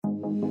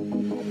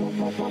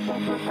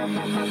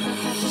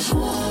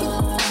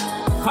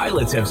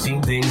Pilots have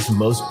seen things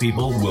most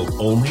people will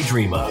only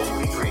dream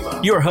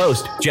of. Your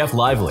host, Jeff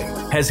Lively,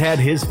 has had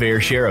his fair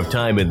share of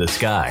time in the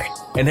sky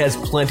and has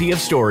plenty of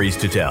stories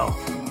to tell.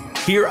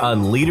 Here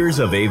on Leaders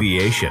of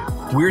Aviation,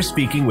 we're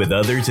speaking with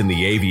others in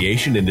the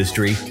aviation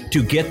industry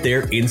to get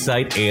their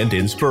insight and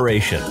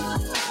inspiration.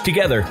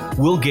 Together,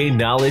 we'll gain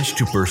knowledge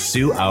to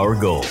pursue our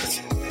goals.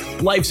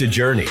 Life's a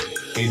journey.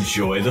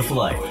 Enjoy the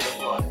flight.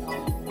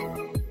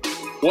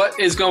 What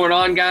is going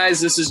on, guys?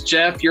 This is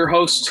Jeff, your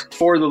host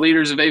for the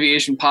Leaders of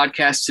Aviation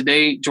podcast.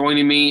 Today,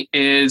 joining me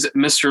is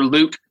Mr.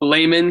 Luke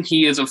Layman.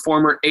 He is a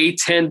former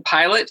A-10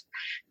 pilot,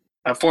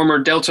 a former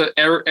Delta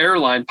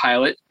Airline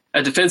pilot,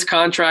 a defense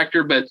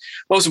contractor, but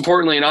most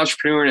importantly, an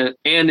entrepreneur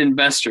and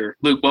investor.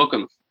 Luke,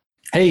 welcome.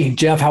 Hey,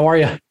 Jeff, how are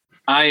you?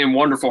 I am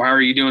wonderful. How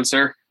are you doing,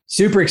 sir?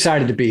 Super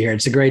excited to be here.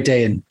 It's a great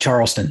day in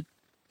Charleston.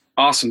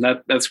 Awesome.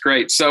 That's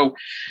great. So,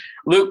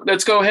 Luke,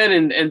 let's go ahead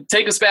and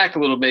take us back a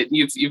little bit.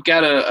 You've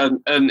got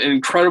an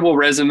incredible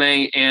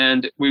resume,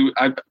 and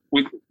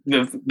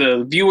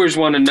the viewers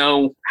want to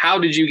know, how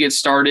did you get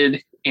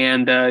started?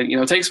 And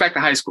take us back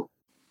to high school.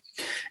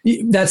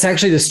 That's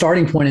actually the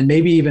starting point, and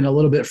maybe even a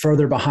little bit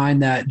further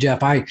behind that,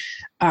 Jeff.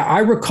 I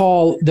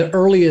recall the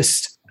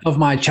earliest of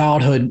my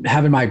childhood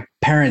having my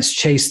parents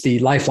chase the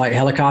life flight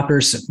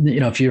helicopters.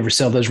 If you ever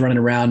saw those running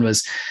around,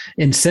 was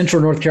in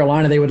central North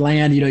Carolina. They would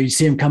land, you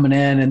see them coming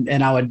in,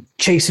 and I would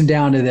chase them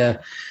down to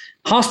the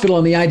hospital.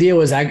 And the idea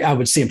was I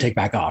would see them take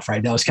back off,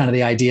 right? That was kind of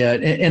the idea.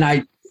 And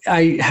I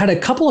had a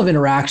couple of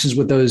interactions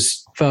with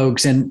those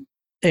folks, and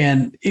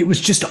it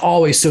was just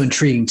always so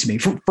intriguing to me.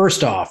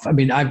 First off, I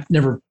mean, I've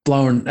never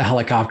flown a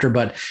helicopter,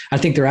 but I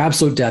think they're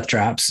absolute death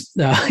traps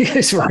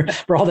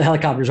for all the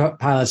helicopter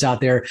pilots out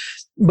there.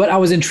 But I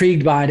was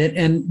intrigued by it.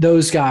 And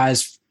those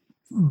guys,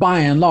 by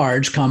and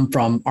large, come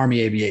from Army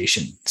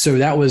aviation. So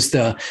that was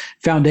the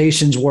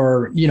foundations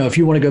were, if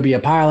you want to go be a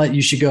pilot,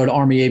 you should go to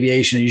Army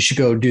aviation and you should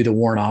go do the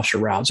warrant officer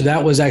route. So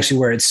that was actually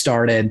where it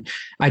started.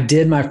 I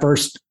did my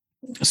first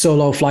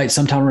solo flight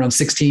sometime around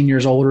 16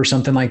 years old or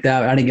something like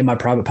that. I didn't get my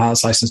private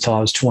pilot's license till I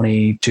was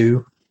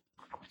 22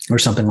 or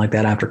something like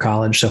that after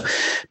college. So,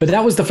 but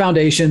that was the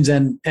foundations.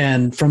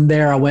 And from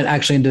there, I went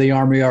actually into the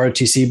Army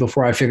ROTC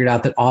before I figured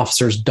out that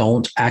officers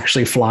don't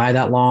actually fly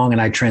that long.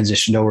 And I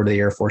transitioned over to the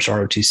Air Force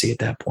ROTC at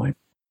that point.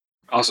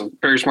 Awesome.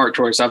 Very smart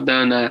choice. I've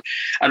done, I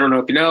don't know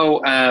if you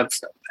know, I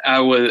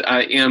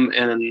am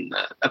an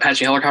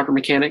Apache helicopter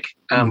mechanic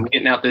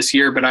getting out this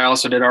year, but I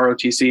also did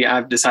ROTC.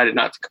 I've decided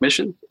not to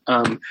commission,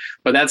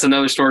 but that's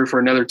another story for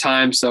another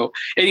time. So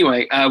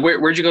anyway,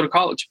 where'd you go to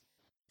college?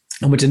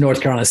 I went to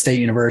North Carolina State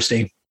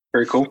University.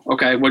 Very cool.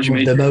 Okay. What'd you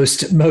major?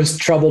 The most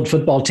troubled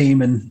football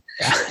team in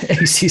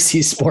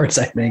ACC sports,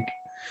 I think.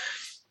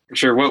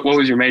 Sure. What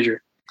was your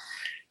major?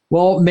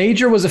 Well,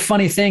 major was a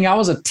funny thing. I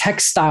was a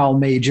textile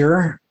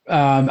major.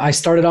 I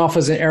started off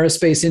as an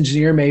aerospace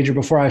engineer major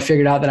before I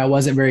figured out that I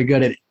wasn't very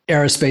good at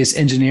aerospace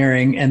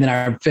engineering. And then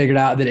I figured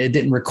out that it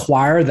didn't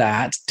require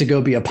that to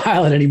go be a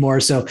pilot anymore.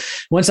 So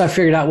once I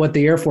figured out what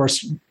the Air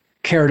Force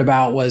cared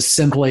about was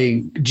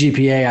simply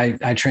GPA,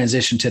 I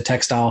transitioned to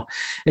textile.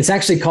 It's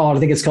actually I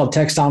think it's called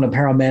textile and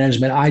apparel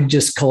management. I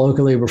just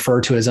colloquially refer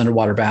to it as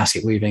underwater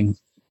basket weaving.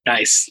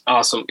 Nice.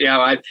 Awesome.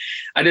 Yeah.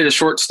 I did a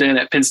short stint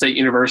at Penn State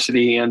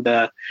University, and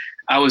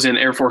I was in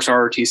Air Force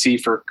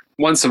ROTC for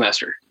one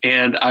semester.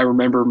 And I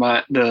remember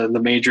the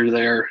major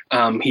there.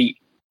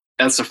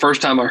 That's the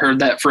first time I heard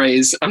that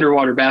phrase,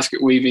 underwater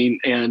basket weaving,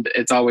 and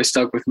it's always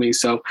stuck with me.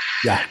 So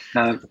yeah,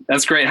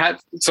 that's great.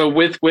 So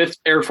with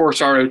Air Force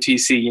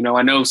ROTC,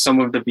 I know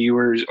some of the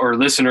viewers or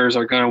listeners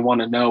are going to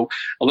want to know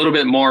a little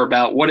bit more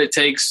about what it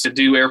takes to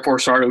do Air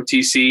Force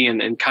ROTC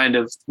and kind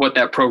of what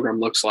that program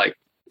looks like.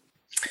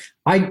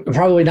 I'm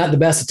probably not the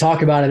best to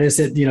talk about it. It's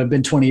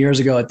been 20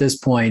 years ago at this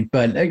point,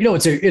 but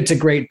it's a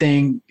great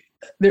thing.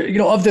 There,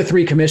 of the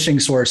three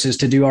commissioning sources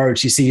to do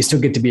ROTC, you still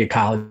get to be a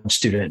college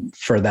student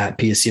for that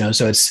piece,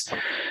 so it's a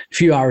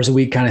few hours a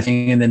week kind of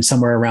thing. And then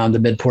somewhere around the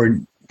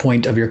midpoint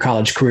of your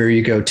college career,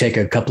 you go take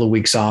a couple of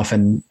weeks off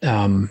and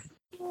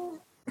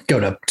go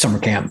to summer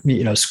camp,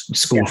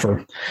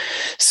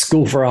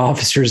 school for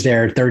officers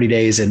there, 30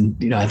 days.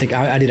 And, I think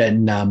I did it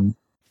in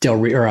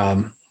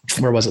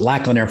where was it?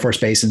 Lackland Air Force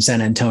Base in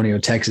San Antonio,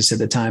 Texas at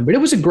the time. But it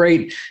was a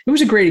great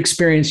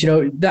experience.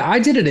 I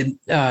did it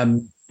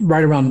in,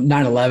 right around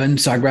 9/11.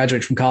 So I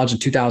graduated from college in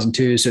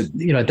 2002. So,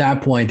 at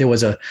that point there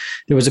was a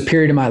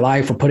period in my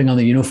life where putting on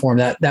the uniform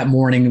that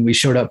morning we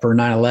showed up for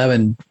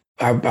 9/11.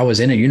 I was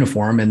in a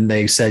uniform and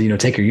they said,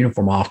 take your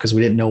uniform off because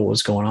we didn't know what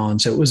was going on.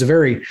 So it was a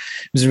very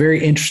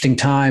interesting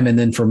time. And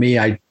then for me,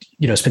 I,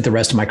 spent the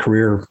rest of my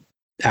career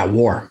at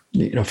war,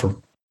 for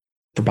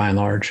by and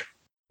large.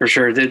 For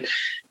sure. Did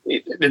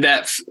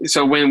that,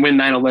 so when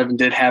 9/11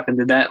 did happen,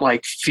 did that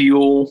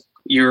fuel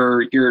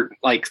your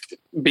like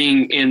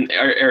being in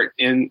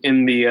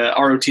the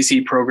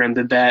ROTC program?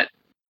 Did that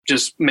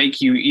just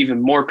make you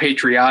even more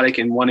patriotic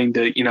and wanting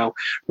to,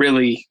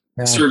 really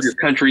serve your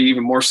country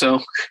even more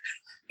so?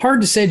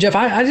 Hard to say, Jeff.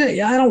 I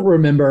don't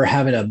remember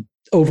having a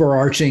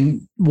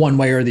overarching one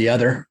way or the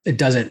other.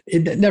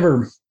 It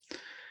never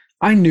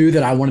I knew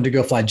that I wanted to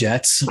go fly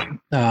jets.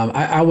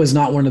 I was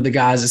not one of the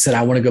guys that said,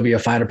 I want to go be a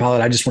fighter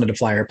pilot. I just wanted to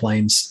fly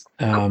airplanes.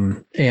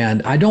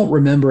 And I don't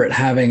remember it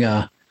having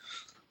a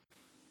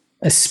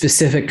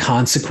specific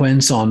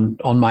consequence on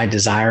my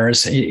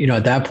desires.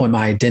 At that point,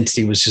 my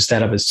identity was just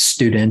that of a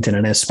student and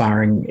an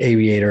aspiring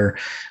aviator.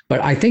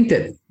 But I think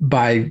that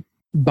by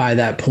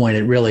that point,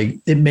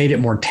 it made it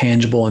more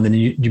tangible. And then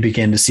you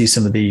began to see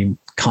some of the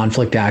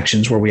conflict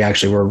actions where we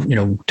actually were,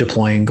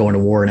 deploying, going to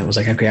war. And it was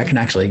like, okay, I can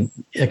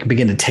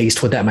begin to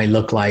taste what that might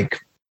look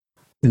like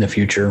in the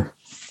future.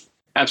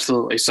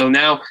 Absolutely. So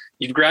now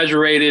you've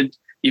graduated,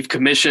 you've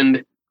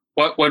commissioned.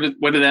 What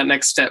did that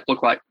next step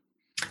look like?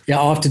 Yeah,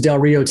 off to Del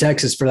Rio,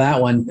 Texas for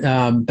that one.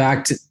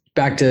 Back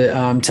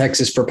to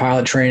Texas for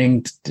pilot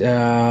training.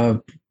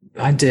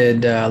 I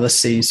did. Let's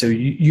see. So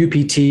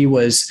UPT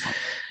was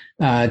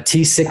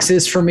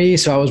T6s for me.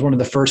 So I was one of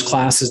the first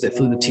classes that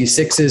flew the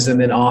T6s,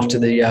 and then off to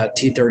the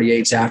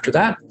T38s after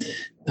that.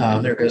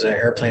 There goes an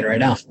airplane right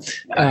now.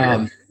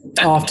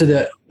 Off to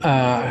the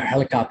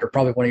helicopter,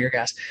 probably one of your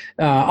guys.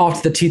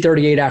 Off to the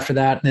T38 after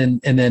that,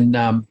 and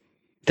then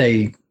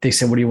they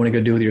said, what do you want to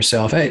go do with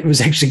yourself? It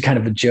was actually kind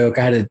of a joke.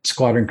 I had a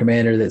squadron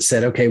commander that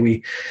said, okay,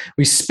 we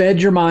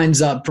sped your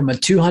minds up from a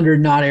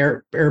 200 knot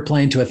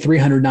airplane to a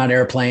 300 knot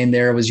airplane.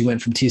 There was, you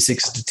went from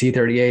T6 to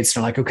T38s.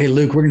 So I'm like, okay,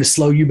 Luke, we're going to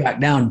slow you back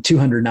down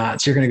 200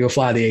 knots. You're going to go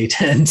fly the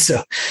A-10.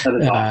 So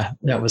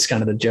that was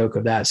kind of the joke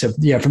of that. So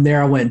yeah, from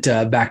there I went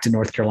back to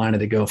North Carolina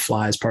to go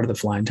fly as part of the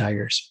Flying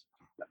Tigers.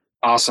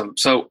 Awesome.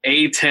 So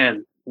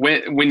A-10,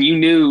 when you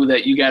knew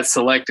that you got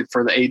selected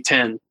for the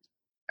A-10,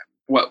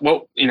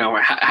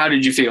 how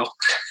did you feel?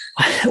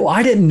 Well,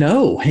 I didn't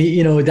know.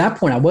 At that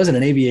point, I wasn't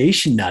an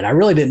aviation nut. I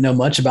really didn't know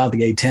much about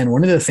the A-10.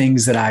 One of the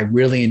things that I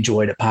really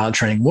enjoyed at pilot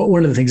training,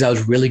 one of the things I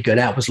was really good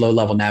at was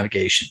low-level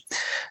navigation.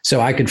 So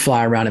I could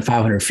fly around at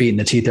 500 feet in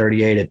the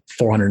T-38 at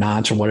 400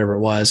 knots or whatever it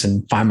was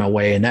and find my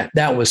way. And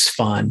that was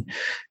fun.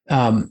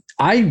 I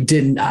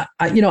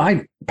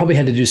probably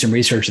had to do some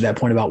research at that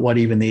point about what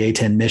even the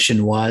A-10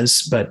 mission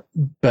was, but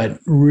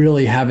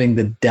really having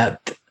the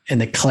depth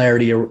and the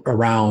clarity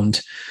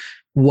around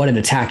what an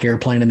attack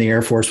airplane in the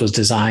Air Force was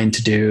designed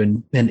to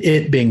do, and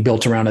it being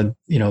built around a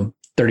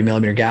 30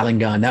 millimeter Gatling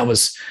gun, that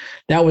was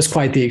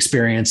quite the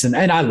experience. And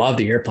I love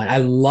the airplane. I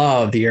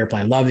love the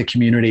airplane. I love the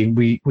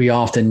community. We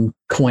often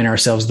coin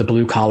ourselves the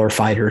blue collar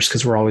fighters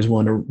because we're always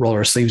willing to roll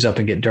our sleeves up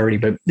and get dirty.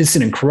 But it's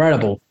an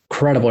incredible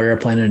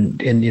airplane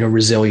and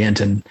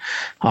resilient and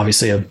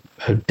obviously a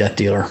death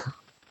dealer.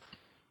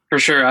 For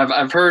sure,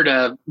 I've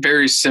heard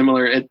very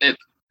similar.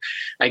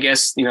 I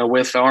guess,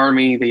 with the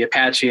Army, the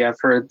Apache, I've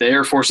heard the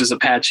Air Force's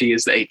Apache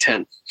is the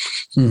A-10,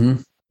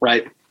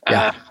 right?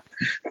 Yeah.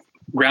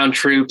 Ground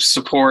troops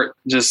support,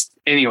 just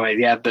anyway.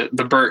 Yeah.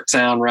 The Burt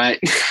sound, right?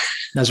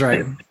 That's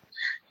right.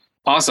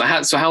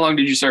 Awesome. So how long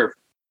did you serve?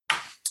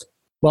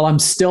 Well, I'm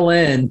still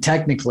in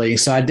technically.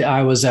 So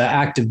I was an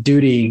active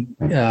duty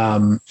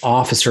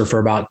officer for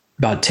about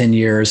 10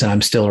 years, and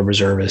I'm still a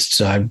reservist.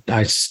 So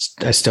I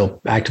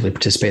still actively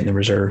participate in the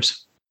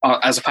reserves.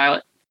 As a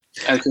pilot?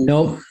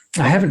 Nope.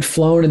 I haven't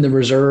flown in the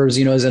reserves.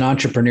 As an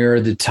entrepreneur,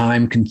 the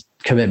time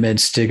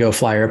commitments to go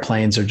fly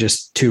airplanes are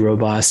just too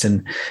robust.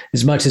 And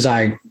as much as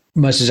I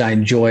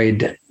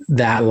enjoyed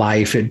that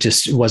life, it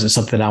just wasn't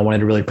something I wanted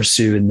to really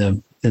pursue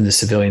in the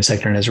civilian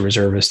sector and as a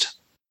reservist.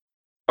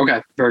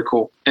 Okay, very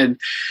cool. And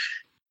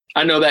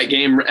I know that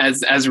game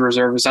as a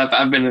reservist.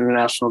 I've been in the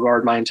National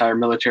Guard my entire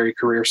military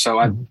career, so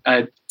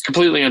I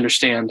completely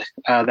understand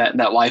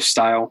that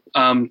lifestyle.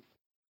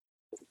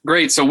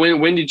 Great. So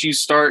when did you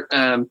start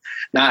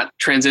not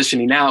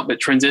transitioning out, but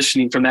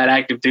transitioning from that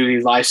active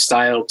duty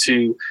lifestyle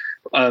to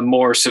a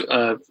more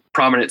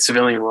prominent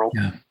civilian role?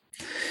 Yeah.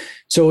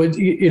 So in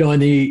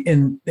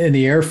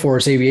the Air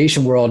Force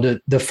aviation world,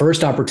 the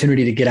first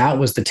opportunity to get out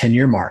was the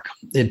 10-year mark.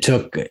 It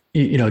took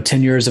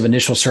 10 years of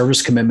initial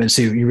service commitment.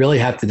 So you really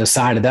have to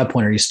decide at that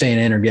point, are you staying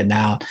in or getting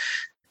out?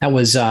 That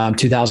was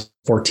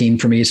 2014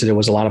 for me. So there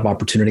was a lot of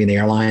opportunity in the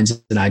airlines,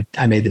 and I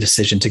made the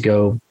decision to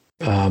go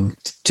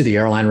to the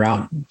airline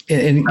route.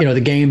 And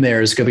the game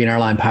there is go be an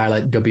airline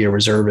pilot, go be a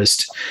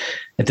reservist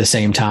at the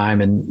same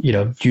time, and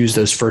use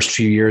those first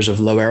few years of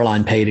low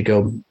airline pay to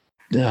go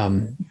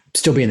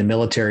still be in the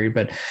military.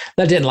 But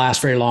that didn't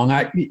last very long.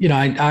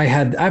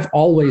 I've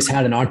always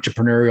had an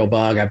entrepreneurial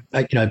bug.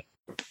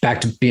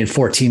 Back to being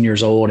 14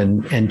 years old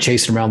and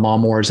chasing around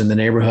lawnmowers in the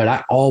neighborhood,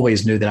 I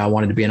always knew that I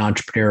wanted to be an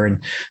entrepreneur.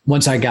 And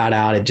once I got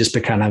out, it just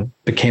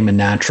became a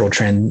natural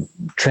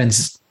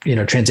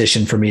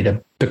transition for me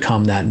to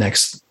become that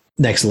next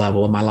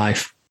level of my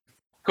life.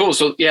 Cool.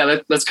 So yeah,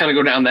 let's kind of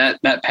go down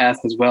that path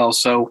as well.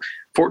 So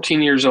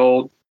 14 years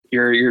old,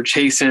 you're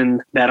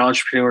chasing that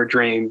entrepreneur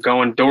dream,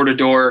 going door to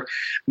door,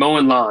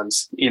 mowing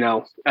lawns.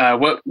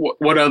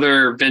 What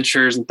other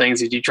ventures and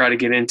things did you try to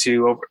get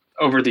into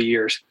over the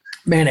years?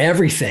 Man,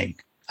 everything.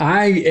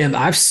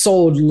 I've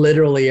sold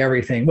literally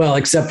everything. Well,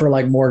 except for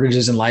like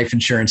mortgages and life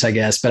insurance, I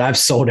guess, but I've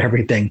sold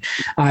everything.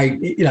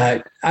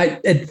 I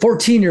at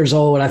 14 years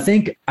old, I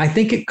think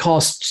it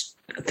costs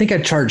I think I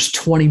charged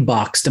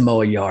 $20 to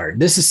mow a yard.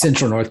 This is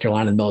central North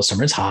Carolina in the middle of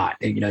summer. It's hot.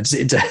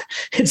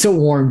 It's a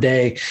warm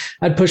day.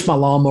 I'd push my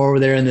lawnmower over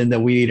there and then the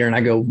weed eater, and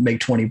I go make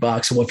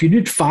 $20. Well, if you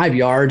did 5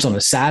 yards on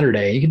a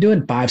Saturday, you can do it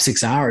in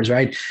 5-6 hours,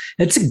 right?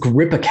 It's a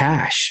grip of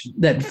cash.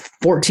 That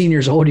 14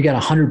 years old, you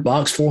got $100,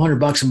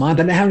 $400 a month.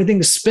 I didn't have anything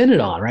to spend it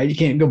on, right? You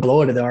can't go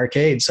blow it at the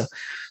arcade. So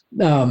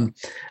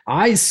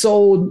I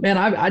sold, man,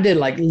 I did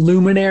like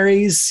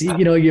luminaries,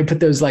 you put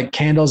those like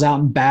candles out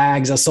in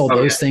bags. I sold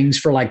those things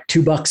for like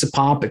 $2 a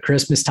pop at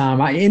Christmas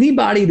time.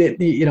 Anybody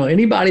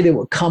that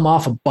would come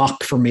off a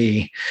buck for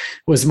me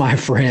was my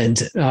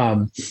friend.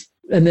 And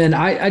then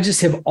I just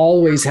have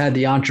always had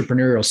the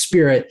entrepreneurial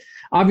spirit.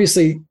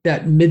 Obviously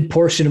that mid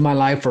portion of my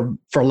life for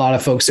a lot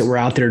of folks that were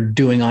out there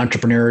doing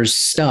entrepreneurs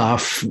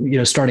stuff,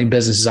 starting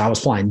businesses, I was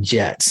flying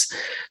jets.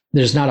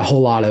 There's not a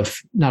whole lot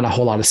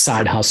of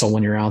side hustle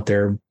when you're out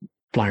there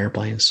flying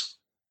airplanes.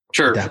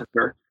 Sure.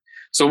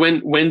 So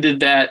when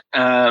did that,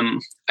 I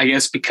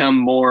guess, become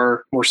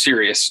more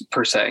serious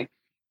per se?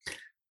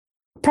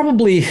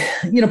 Probably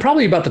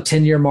about the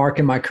 10-year mark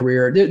in my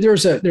career.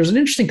 There's an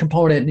interesting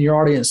component, and your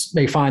audience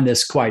may find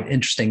this quite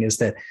interesting, is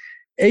that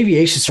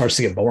aviation starts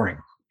to get boring.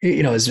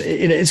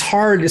 It's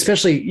hard,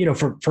 especially,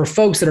 for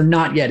folks that are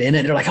not yet in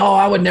it. They're like, oh,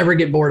 I would never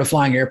get bored of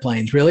flying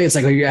airplanes. Really? It's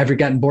like, have you ever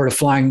gotten bored of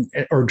flying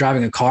or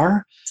driving a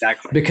car?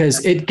 Exactly.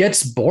 Because it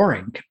gets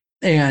boring.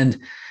 And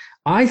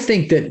I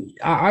think that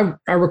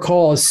I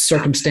recall a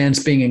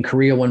circumstance being in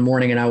Korea one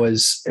morning, and it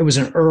was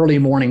an early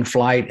morning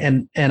flight,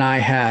 and I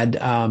had,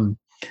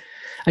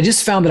 I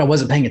just found that I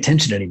wasn't paying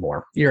attention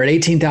anymore. You're at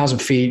 18,000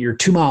 feet. You're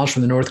 2 miles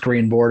from the North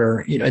Korean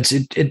border.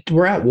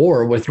 We're at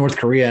war with North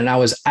Korea, and I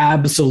was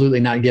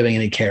absolutely not giving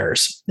any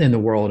cares in the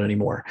world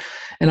anymore.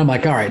 And I'm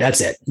like, all right,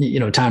 that's it.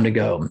 Time to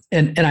go.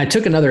 And I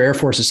took another Air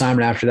Force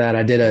assignment after that.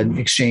 I did an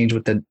exchange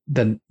with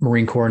the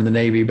Marine Corps and the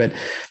Navy, but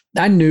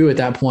I knew at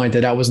that point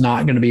that was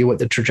not going to be what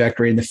the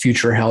trajectory in the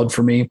future held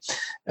for me.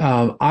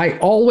 I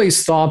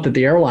always thought that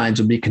the airlines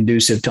would be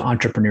conducive to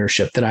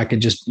entrepreneurship, that I could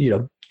just,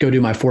 go do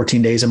my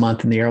 14 days a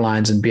month in the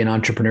airlines and be an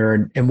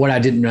entrepreneur. And what I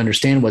didn't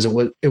understand was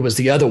it was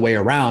the other way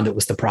around. It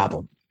was the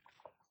problem.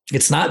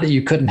 It's not that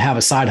you couldn't have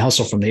a side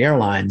hustle from the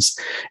airlines.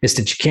 It's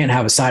that you can't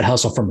have a side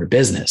hustle from your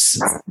business.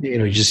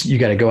 You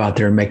got to go out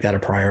there and make that a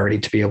priority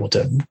to be able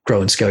to grow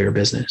and scale your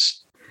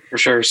business. For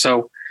sure.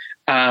 So,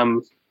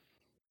 so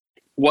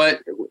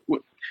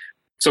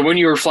when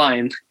you were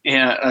flying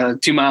 2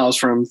 miles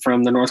from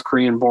the North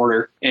Korean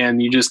border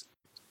and you just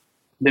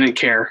didn't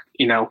care,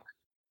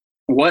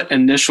 what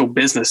initial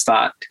business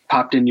thought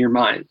popped in your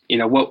mind?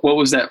 What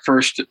was that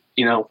first,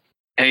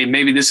 hey,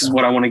 maybe this is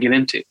what I want to get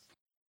into?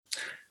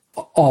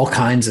 All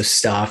kinds of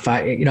stuff.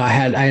 I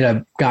had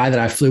a guy that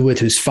I flew with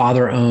whose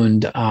father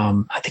owned,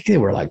 I think they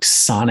were like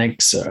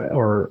Sonics,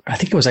 or I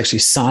think it was actually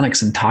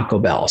Sonics and Taco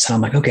Bells. And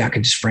I'm like, okay, I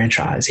could just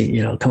franchise,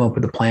 come up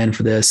with a plan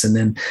for this. And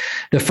then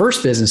the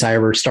first business I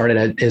ever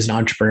started as an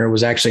entrepreneur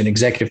was actually an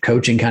executive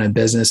coaching kind of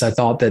business. I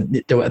thought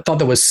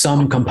there was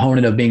some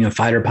component of being a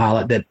fighter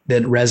pilot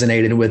that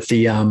resonated with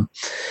the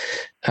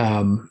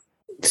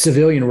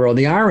civilian world.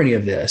 The irony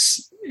of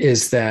this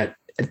is that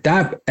at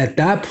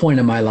that point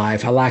in my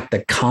life, I lacked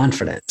the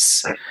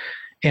confidence.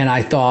 And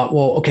I thought,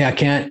 well, okay,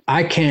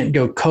 I can't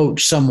go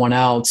coach someone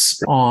else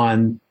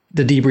on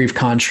the debrief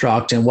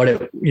construct and what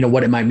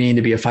it might mean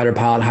to be a fighter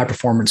pilot, high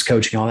performance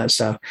coaching, all that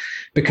stuff,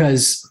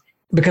 because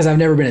I've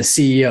never been a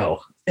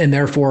CEO, and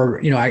therefore,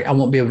 I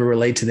won't be able to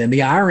relate to them.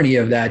 The irony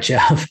of that,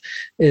 Jeff,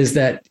 is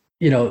that,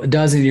 a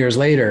dozen years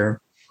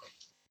later,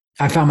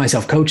 I found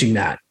myself coaching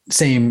that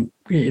same,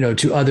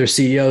 to other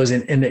CEOs.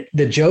 And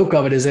the joke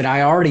of it is that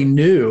I already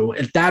knew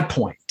at that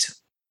point,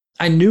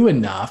 I knew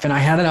enough and I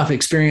had enough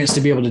experience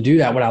to be able to do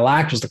that. What I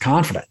lacked was the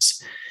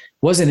confidence. It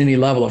wasn't any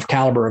level of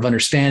caliber of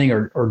understanding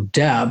or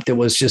depth. It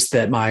was just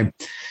that my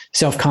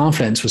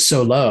self-confidence was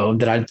so low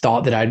that I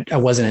thought that I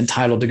wasn't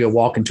entitled to go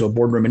walk into a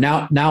boardroom. And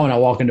now when I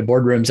walk into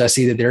boardrooms, I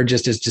see that they're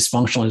just as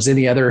dysfunctional as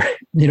any other,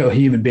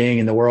 human being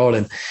in the world.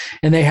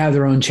 And they have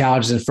their own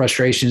challenges and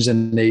frustrations,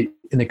 and the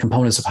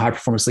components of high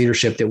performance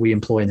leadership that we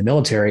employ in the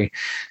military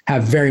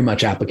have very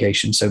much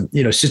application. So,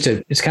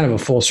 it's kind of a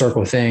full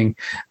circle thing.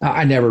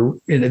 That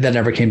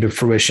never came to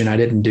fruition. I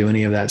didn't do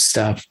any of that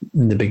stuff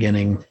in the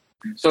beginning.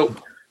 So,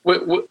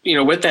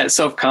 with that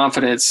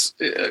self-confidence,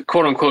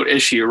 quote unquote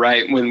issue,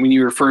 right? When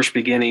you were first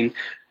beginning,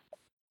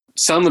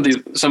 some of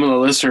the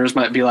listeners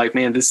might be like,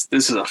 man, this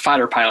is a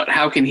fighter pilot.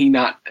 How can he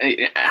not?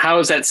 How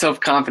is that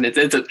self-confidence?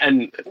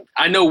 And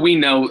I know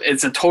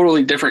it's a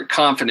totally different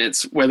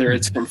confidence, whether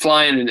it's from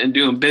flying and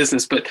doing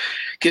business, but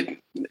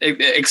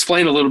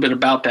explain a little bit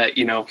about that,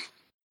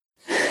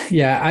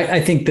 Yeah,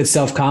 I think that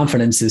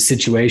self-confidence is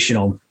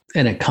situational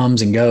and it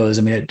comes and goes.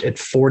 I mean, at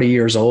 40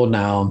 years old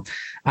now,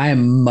 I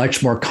am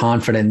much more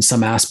confident in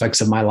some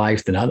aspects of my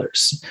life than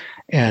others.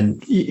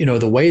 And,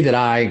 the way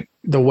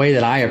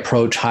that I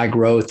approach high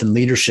growth and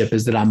leadership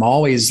is that I'm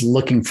always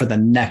looking for the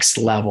next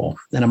level,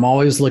 and I'm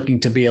always looking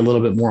to be a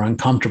little bit more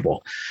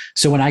uncomfortable.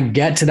 So when I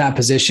get to that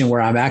position where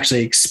I'm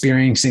actually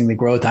experiencing the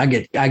growth, I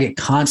get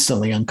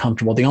constantly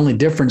uncomfortable. The only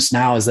difference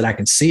now is that I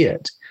can see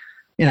it.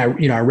 And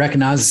I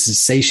recognize the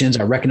sensations,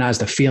 I recognize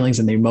the feelings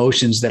and the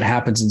emotions that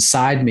happens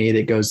inside me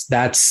that goes,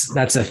 that's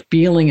a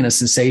feeling and a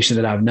sensation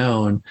that I've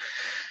known,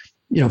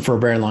 for a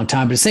very long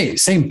time. But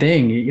same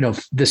thing,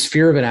 this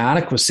fear of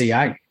inadequacy,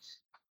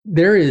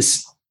 there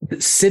is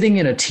sitting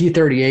in a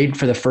T-38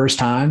 for the first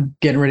time,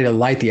 getting ready to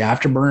light the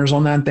afterburners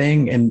on that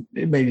thing. And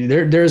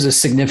there's a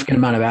significant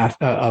amount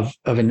of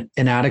an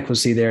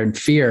inadequacy there and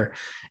fear.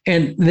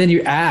 And then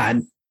you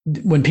add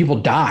when people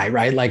die,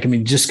 right? Like,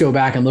 just go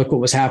back and look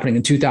what was happening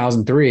in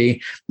 2003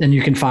 and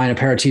you can find a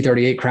pair of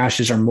T-38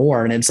 crashes or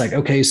more. And it's like,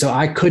 okay, so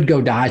I could go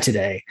die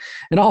today.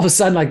 And all of a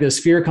sudden, like, this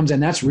fear comes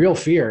in, that's real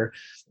fear.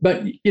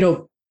 But,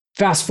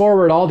 fast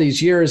forward all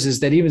these years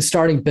is that even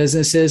starting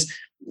businesses,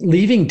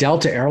 leaving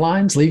Delta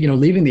Airlines,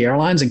 leaving the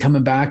airlines and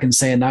coming back and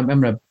saying, I'm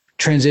going to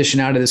transition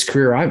out of this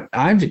career.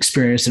 I've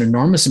experienced an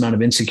enormous amount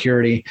of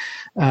insecurity.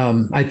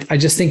 I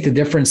just think the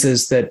difference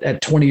is that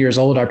at 20 years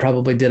old, I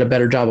probably did a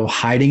better job of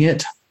hiding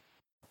it.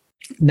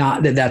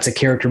 Not that that's a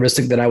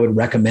characteristic that I would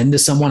recommend to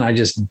someone. I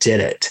just did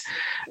it.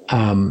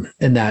 And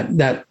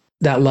that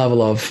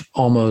level of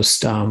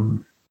almost,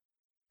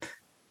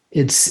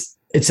 it's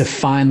a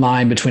fine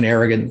line between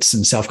arrogance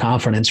and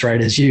self-confidence, right?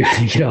 As you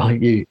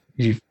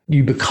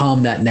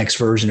become that next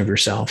version of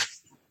yourself.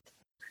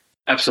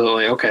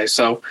 Absolutely. Okay.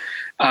 So,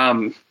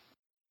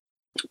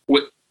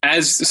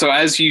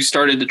 as you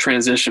started to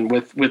transition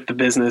with the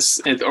business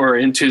or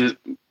into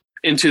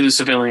the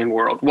civilian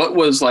world, what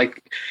was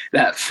like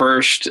that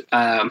first,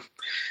 I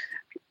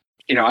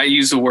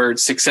use the word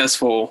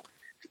successful.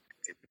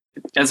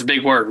 That's a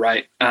big word,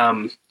 right?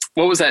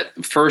 What was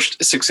that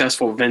first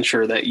successful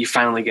venture that you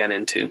finally got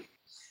into?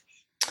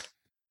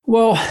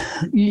 Well,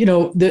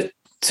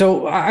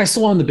 so I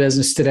still own the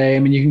business today.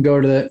 You can go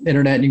to the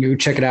internet and you can go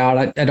check it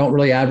out. I don't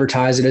really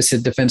advertise it. It's a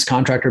defense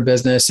contractor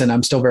business and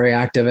I'm still very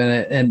active in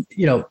it. And,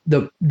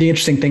 the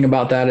interesting thing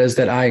about that is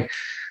that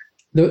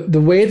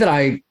the way that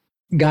I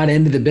got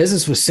into the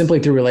business was simply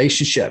through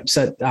relationships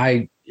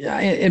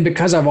and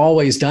because I've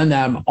always done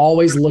that, I'm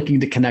always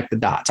looking to connect the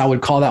dots. I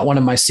would call that one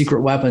of my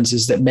secret weapons,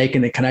 is that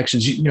making the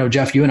connections.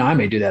 Jeff, you and I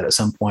may do that at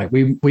some point.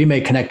 We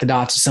may connect the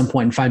dots at some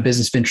point and find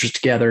business ventures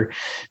together,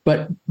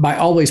 but by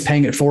always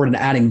paying it forward and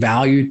adding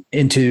value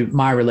into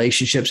my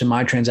relationships and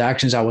my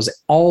transactions, I was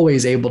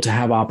always able to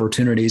have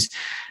opportunities.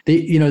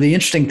 The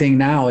interesting thing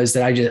now is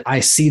that I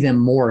see them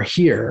more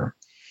here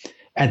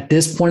at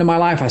this point in my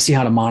life. I see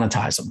how to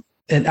monetize them.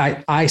 And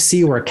I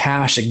see where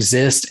cash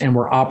exists and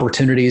where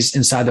opportunities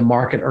inside the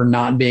market are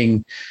not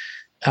being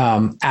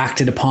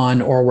acted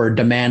upon, or where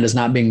demand is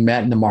not being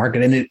met in the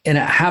market. And it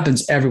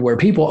happens everywhere.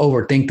 People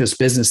overthink this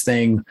business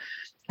thing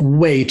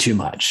way too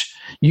much.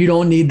 You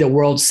don't need the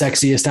world's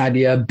sexiest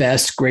idea,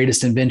 best,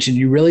 greatest invention.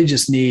 You really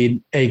just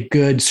need a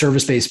good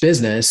service-based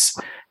business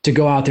to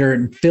go out there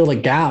and fill a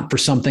gap for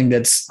something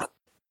that's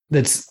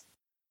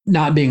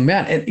not being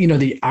met.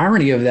 And, the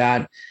irony of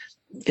that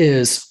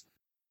is,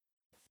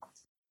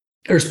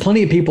 there's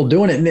plenty of people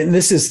doing it. And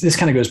this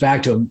kind of goes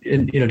back to,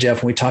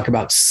 Jeff, when we talk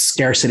about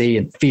scarcity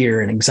and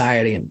fear and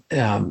anxiety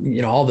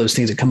and, all those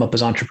things that come up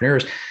as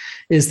entrepreneurs,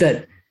 is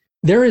that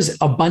there is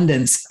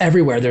abundance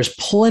everywhere. There's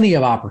plenty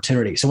of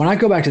opportunity. So when I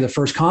go back to the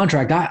first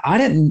contract, I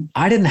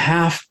didn't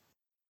have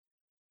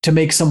to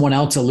make someone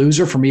else a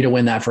loser for me to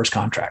win that first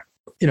contract.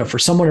 For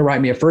someone to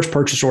write me a first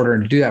purchase order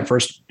and to do that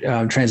first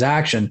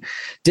transaction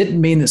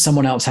didn't mean that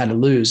someone else had to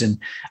lose. And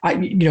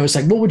it's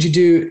like, what would you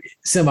do?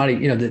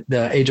 Somebody,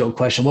 the age old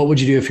question, what would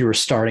you do if you were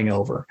starting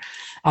over?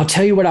 I'll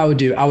tell you what I would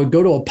do. I would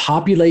go to a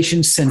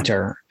population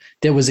center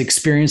that was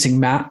experiencing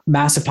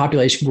massive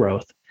population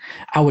growth.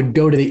 I would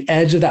go to the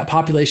edge of that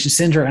population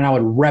center and I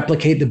would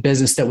replicate the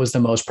business that was the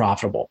most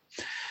profitable.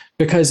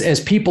 Because as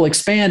people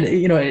expand,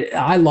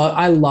 I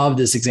love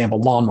this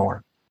example,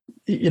 lawnmower.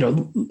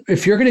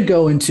 If you're going to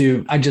go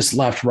into, I just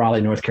left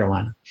Raleigh, North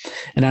Carolina,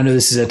 and I know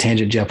this is a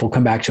tangent, Jeff, we'll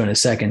come back to in a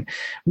second.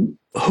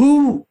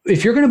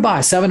 If you're going to buy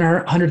a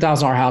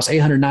 $700,000 house,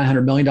 $800,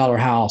 $900 million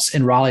house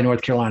in Raleigh,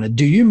 North Carolina,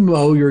 do you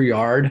mow your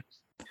yard?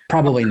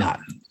 Probably not.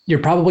 You're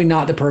probably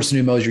not the person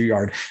who mows your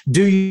yard.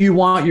 Do you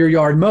want your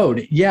yard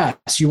mowed? Yes,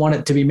 you want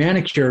it to be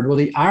manicured. Well,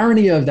 the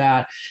irony of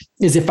that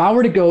is if I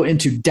were to go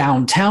into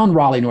downtown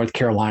Raleigh, North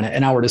Carolina,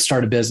 and I were to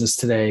start a business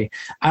today,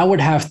 I would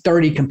have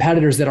 30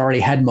 competitors that already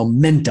had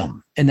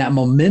momentum. And that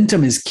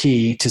momentum is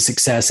key to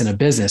success in a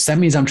business. That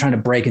means I'm trying to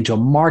break into a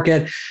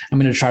market. I'm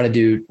going to try to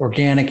do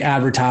organic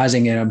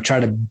advertising, and I'm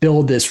trying to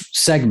build this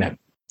segment,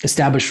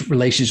 establish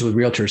relationships with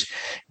realtors.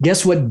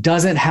 Guess what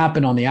doesn't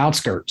happen on the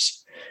outskirts?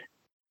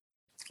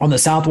 On the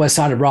southwest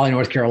side of Raleigh,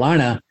 North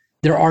Carolina,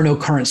 there are no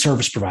current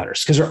service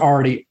providers because they're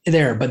already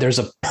there. But there's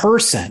a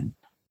person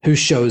who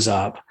shows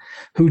up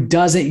who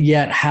doesn't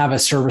yet have a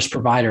service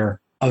provider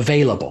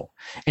available.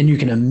 And you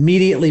can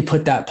immediately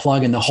put that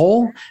plug in the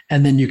hole,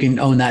 and then you can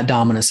own that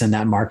dominance in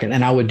that market.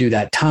 And I would do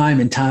that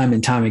time and time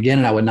and time again.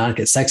 And I would not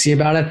get sexy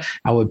about it.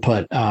 I would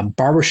put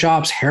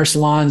barbershops, hair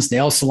salons,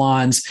 nail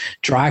salons,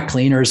 dry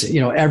cleaners,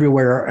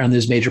 everywhere in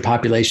those major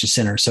population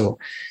centers. So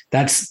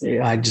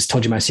I just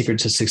told you my secret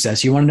to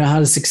success. You want to know how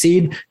to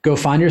succeed? Go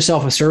find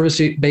yourself a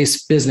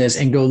service-based business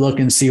and go look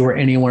and see where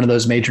any one of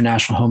those major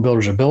national home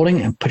builders are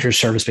building, and put your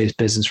service-based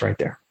business right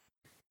there.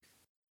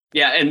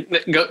 Yeah. And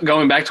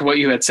going back to what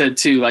you had said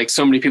too, like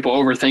so many people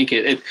overthink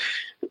it. It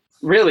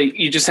really,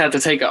 you just have to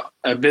take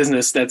a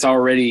business that's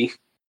already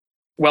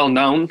well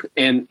known,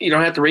 and you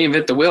don't have to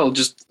reinvent the wheel.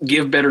 Just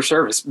give better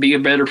service, be a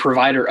better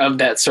provider of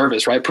that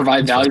service, right?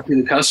 Provide value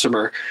to the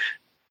customer.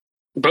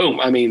 Boom.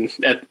 I mean,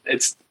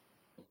 it's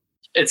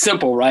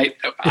simple, right?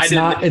 It's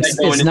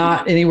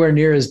not anywhere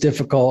near as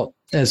difficult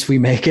as we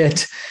make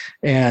it.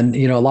 And,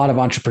 a lot of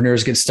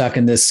entrepreneurs get stuck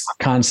in this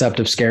concept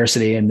of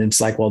scarcity. And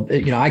it's like, well,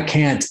 I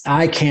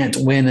can't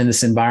win in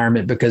this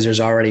environment because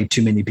there's already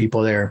too many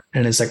people there.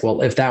 And it's like,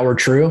 well, if that were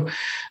true,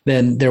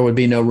 then there would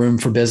be no room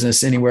for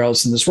business anywhere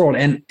else in this world.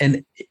 And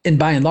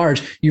by and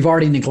large, you've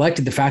already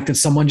neglected the fact that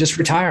someone just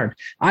retired.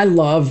 I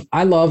love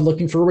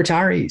looking for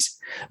retirees.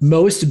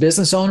 Most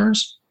business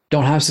owners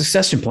don't have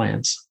succession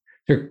plans.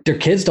 Their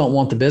kids don't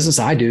want the business.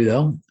 I do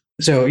though.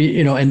 So,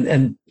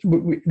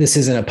 this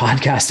isn't a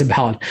podcast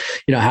about,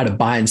 how to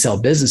buy and sell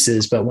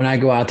businesses. But when I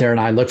go out there and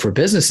I look for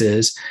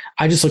businesses,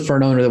 I just look for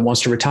an owner that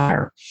wants to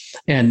retire.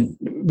 And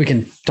we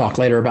can talk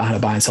later about how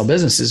to buy and sell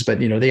businesses. But,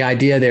 the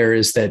idea there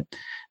is that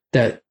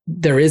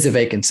there is a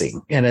vacancy.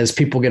 And as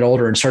people get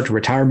older and start to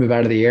retire, move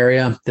out of the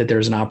area, that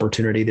there's an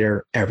opportunity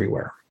there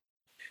everywhere.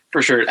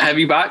 For sure. Have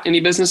you bought any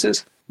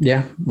businesses?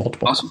 Yeah,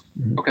 multiple. Awesome.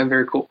 Mm-hmm. Okay,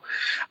 very cool.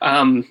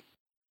 I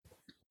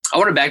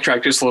want to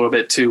backtrack just a little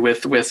bit too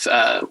with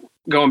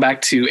going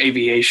back to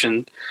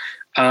aviation,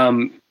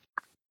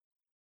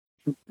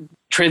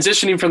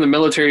 transitioning from the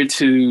military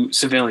to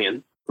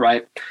civilian,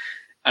 right?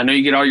 I know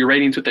you get all your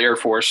ratings with the Air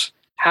Force.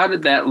 How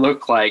did that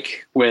look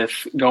like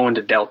with going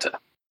to Delta?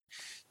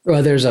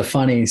 Well, there's a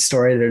funny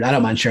story there. I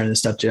don't mind sharing this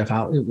stuff, Jeff.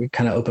 We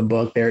kind of open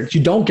book there.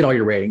 You don't get all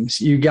your ratings.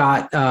 You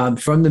got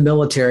from the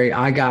military.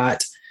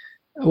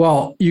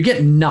 You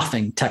get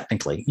nothing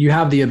technically. You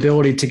have the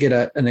ability to get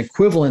an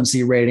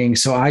equivalency rating.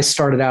 So I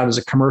started out as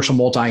a commercial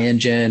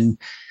multi-engine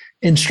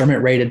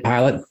instrument rated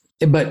pilot,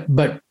 but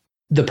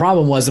the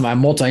problem was that my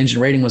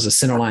multi-engine rating was a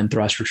centerline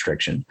thrust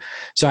restriction.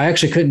 So I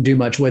actually couldn't do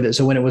much with it.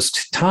 So when it was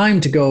time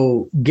to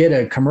go get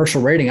a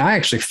commercial rating, I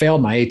actually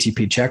failed my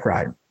ATP check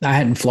ride. I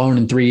hadn't flown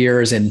in 3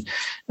 years. And,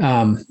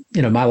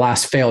 my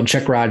last failed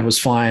check ride was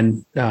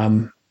flying,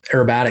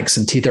 aerobatics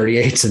and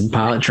T-38s and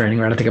pilot training,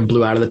 right? I think I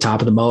blew out of the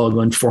top of the MOA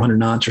going 400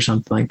 knots or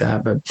something like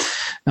that.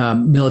 But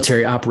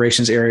military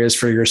operations areas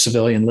for your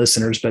civilian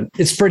listeners. But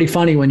it's pretty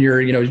funny when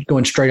you're,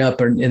 going straight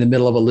up in the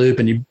middle of a loop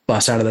and you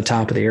bust out of the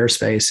top of the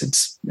airspace.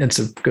 It's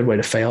a good way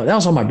to fail. That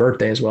was on my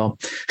birthday as well.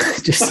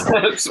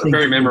 It's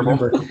very memorable.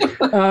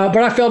 But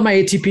I failed my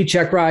ATP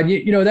check ride.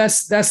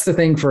 That's the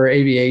thing for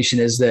aviation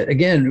is that,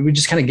 again, we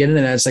just kind of get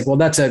into that. It's like, well,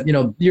 that's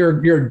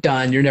you're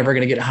done. You're never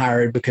going to get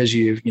hired because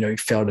you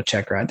failed a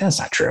check ride. That's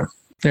not true.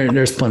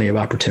 There's plenty of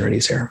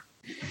opportunities here.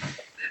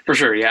 For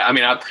sure. Yeah. I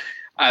mean,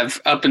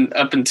 I've up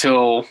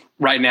until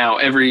right now,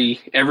 every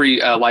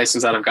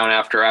license that I've gone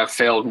after, I've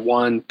failed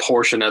one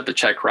portion of the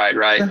check ride.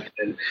 Right. Sure.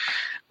 And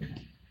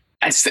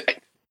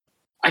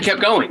I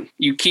kept going.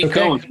 You keep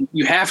going.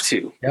 You have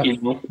to. Yep.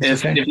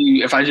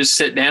 If I just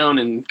sit down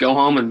and go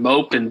home and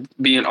mope and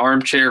be an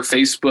armchair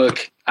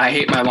Facebook, I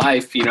hate my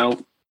life.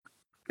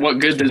 What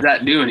good does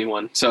that do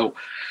anyone? So,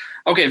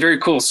 okay, very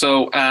cool.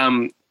 So,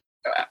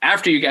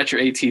 after you got your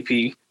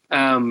ATP,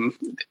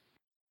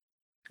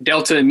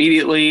 Delta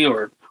immediately,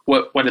 or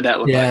what did that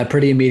look like? Yeah,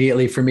 pretty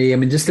immediately for me. I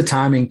mean, just the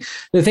timing.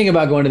 The thing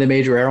about going to the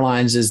major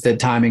airlines is that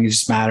timing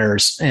just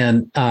matters.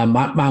 And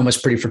mine was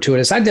pretty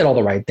fortuitous. I did all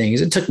the right things.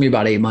 It took me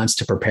about 8 months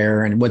to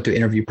prepare and went through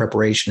interview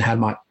preparation, had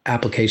my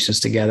applications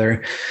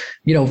together.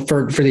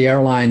 For the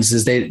airlines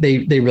is they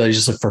really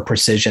just look for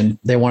precision.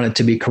 They want it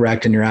to be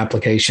correct in your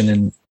application.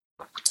 And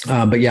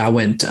but yeah, I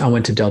went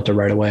to Delta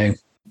right away.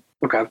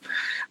 Okay.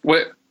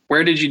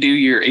 Where did you do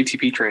your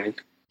ATP training?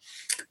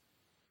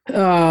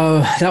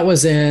 That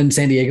was in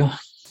San Diego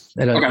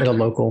at a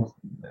local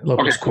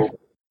school.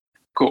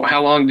 Cool.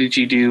 How long did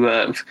you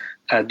do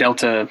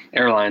Delta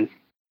Airline?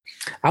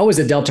 I was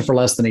at Delta for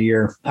less than a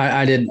year.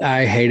 I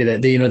hated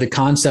it. The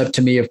concept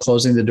to me of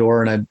closing the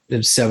door and I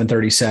did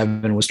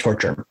 737 was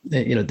torture.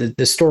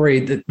 The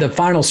story, the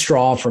final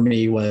straw for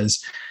me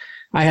was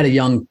I had a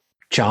young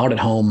child at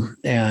home.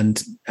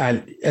 And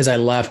as I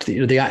left,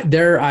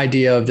 their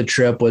idea of the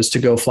trip was to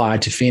go fly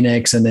to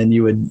Phoenix, and then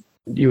you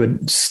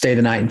would stay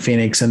the night in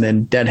Phoenix and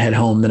then deadhead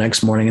home the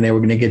next morning. And they were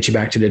going to get you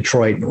back to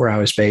Detroit where I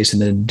was based.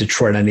 And then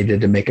Detroit, I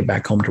needed to make it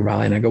back home to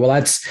Raleigh. And I go, well,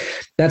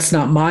 that's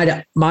not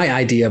my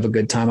idea of a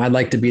good time. I'd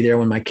like to be there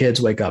when my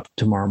kids wake up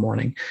tomorrow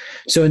morning.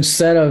 So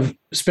instead of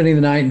spending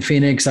the night in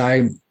Phoenix,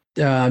 I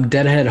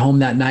deadheaded home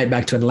that night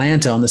back to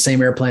Atlanta on the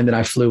same airplane that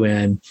I flew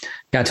in.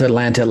 Got to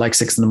Atlanta at like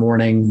 6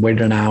 a.m,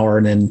 waited an hour,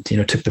 and then,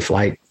 took the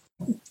flight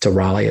to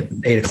Raleigh at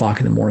 8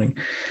 a.m.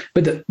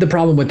 But the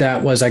problem with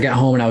that was I got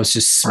home and I was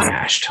just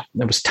smashed.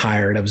 I was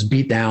tired. I was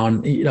beat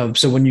down.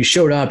 So when you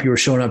showed up, you were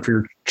showing up for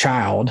your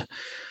child.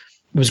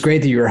 It was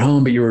great that you were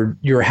home, but you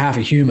were half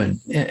a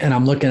human. And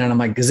I'm looking at it, I'm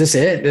like, is this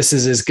it? This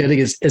is as good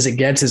as it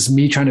gets. It's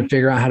me trying to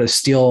figure out how to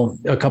steal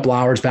a couple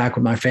hours back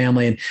with my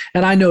family.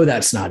 And I know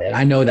that's not it.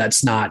 I know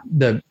that's not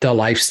the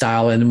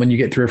lifestyle. And when you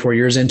get 3 or 4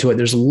 years into it,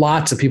 there's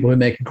lots of people who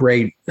make a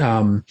great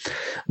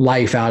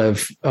life out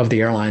of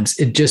the airlines.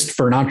 It just,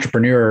 for an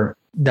entrepreneur,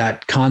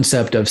 that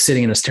concept of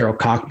sitting in a sterile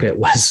cockpit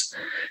was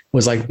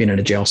like being in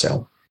a jail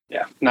cell.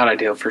 Yeah, not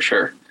ideal for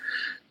sure.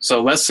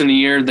 So less than a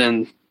year,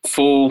 then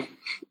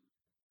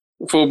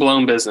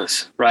full-blown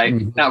business, right?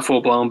 Mm-hmm. Not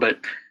full-blown, but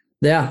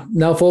yeah,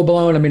 no,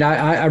 full-blown. I mean,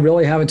 I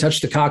really haven't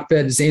touched the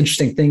cockpit. The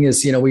interesting thing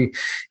is, we,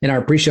 in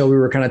our pre-show, we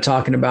were kind of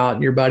talking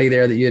about your buddy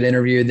there that you had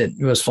interviewed that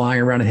was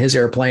flying around in his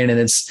airplane.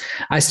 And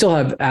I still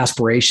have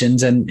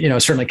aspirations and,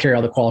 certainly carry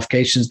all the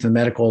qualifications, the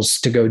medicals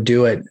to go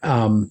do it.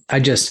 I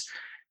just,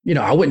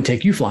 I wouldn't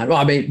take you flying. Well,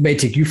 I may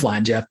take you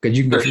flying, Jeff, because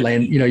you can go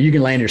land, you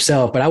can land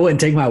yourself, but I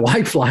wouldn't take my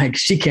wife flying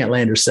because she can't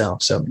land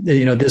herself. So,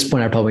 at this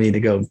point, I probably need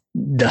to go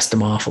dust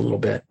them off a little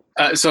bit.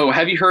 So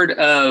have you heard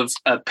of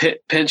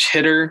pinch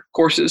hitter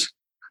courses?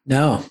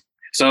 No.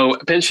 So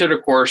a pinch hitter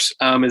course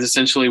is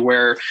essentially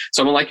where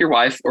someone like your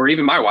wife or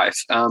even my wife,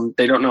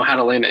 they don't know how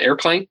to land an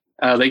airplane.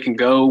 They can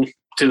go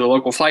to the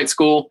local flight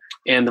school,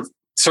 and the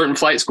certain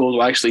flight schools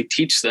will actually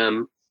teach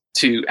them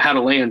to how to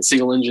land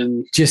single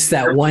engine. Just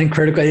that one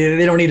critical,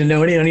 they don't need to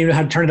know, they don't even know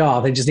how to turn it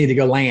off. They just need to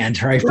go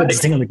land, right? Put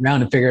this thing on the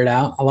ground and figure it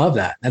out. I love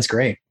that. That's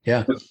great.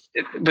 Yeah.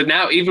 But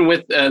now even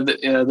with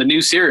the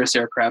new Cirrus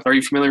aircraft, are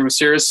you familiar with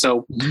Cirrus?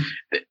 So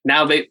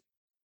now they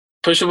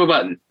push of a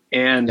button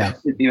and,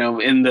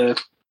 in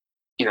the,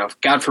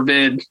 God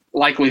forbid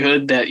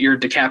likelihood that you're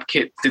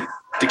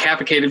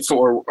decapitated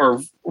for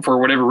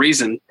whatever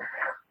reason,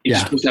 you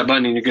just push that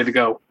button and you're good to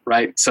go.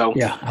 Right. So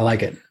yeah, I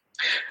like it.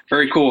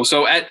 Very cool.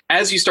 So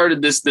as you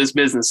started this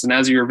business and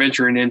as you were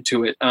venturing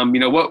into it,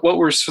 what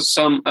were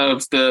some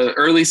of the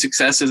early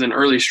successes and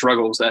early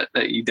struggles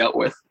that you dealt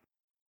with?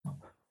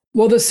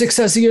 Well, the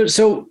success,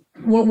 so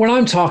when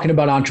I'm talking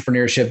about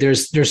entrepreneurship,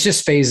 there's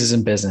just phases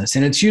in business,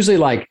 and it's usually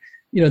like,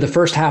 the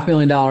first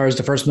 $500,000,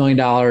 the first $1 million,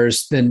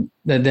 then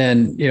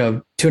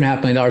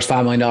 $2.5 million,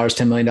 $5 million,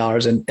 $10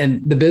 million.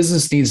 And the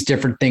business needs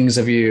different things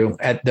of you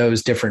at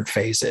those different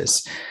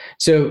phases.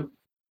 So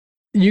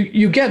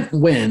you get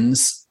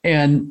wins,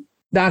 and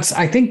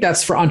I think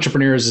that's for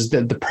entrepreneurs, is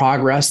the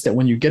progress that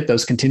when you get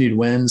those continued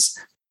wins,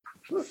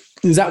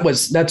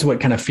 that's what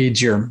kind of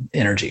feeds your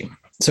energy.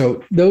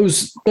 So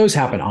those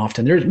happen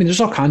often.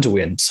 There's all kinds of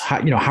wins,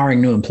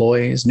 hiring new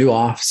employees, new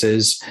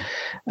offices,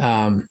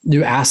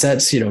 new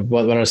assets,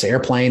 whether it's an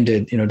airplane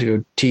to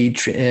go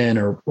teach in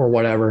or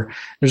whatever.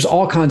 There's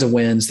all kinds of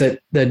wins. That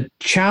the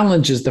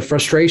challenges, the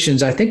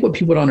frustrations, I think what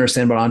people don't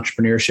understand about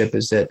entrepreneurship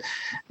is that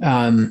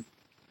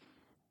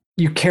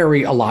you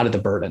carry a lot of the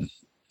burden.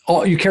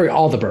 You carry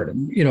all the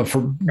burden,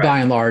 by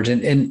and large.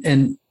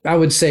 And I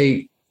would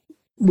say,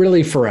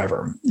 really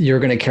forever, you're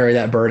going to carry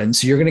that burden.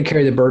 So you're going to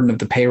carry the burden of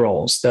the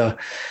payrolls, the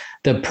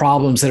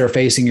problems that are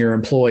facing your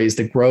employees,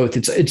 the growth.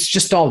 It's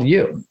just all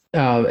you.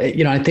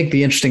 I think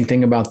the interesting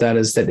thing about that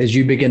is that as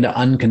you begin to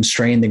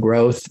unconstrain the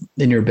growth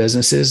in your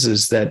businesses,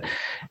 is that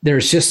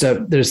there's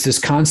this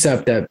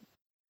concept that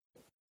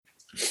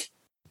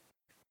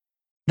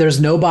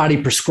there's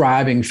nobody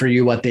prescribing for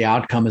you what the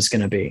outcome is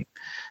going to be.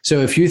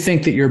 So if you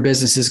think that your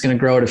business is going to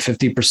grow at a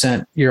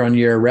 50%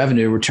 year-on-year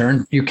revenue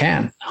return, you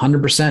can.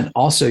 100%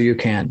 also you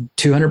can.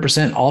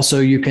 200% also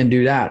you can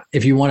do that.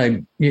 If you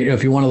want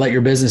to, let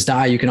your business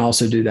die, you can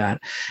also do that.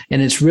 And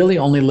it's really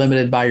only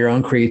limited by your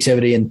own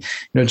creativity. And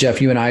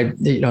Jeff, you and I,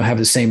 have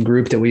the same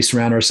group that we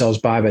surround ourselves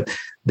by. But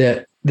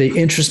the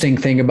interesting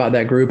thing about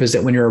that group is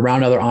that when you're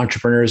around other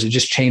entrepreneurs, it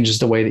just changes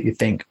the way that you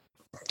think,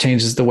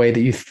 changes the way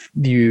that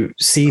you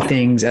see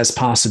things as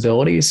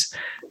possibilities.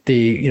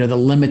 The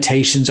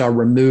limitations are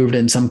removed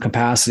in some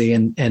capacity,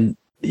 and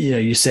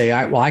you say,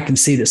 I can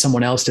see that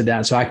someone else did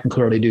that, so I can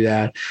clearly do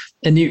that.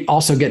 And you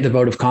also get the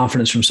vote of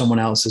confidence from someone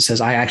else that says,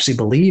 I actually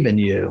believe in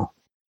you,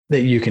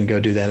 that you can go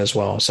do that as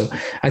well. So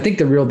I think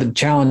the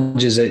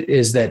challenge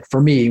is that for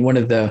me, one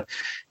of the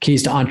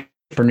keys to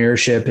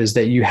entrepreneurship is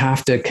that you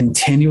have to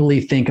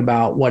continually think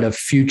about what a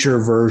future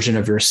version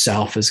of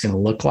yourself is going to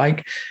look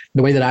like.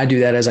 The way that I do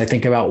that is I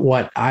think about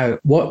what are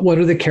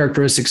the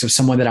characteristics of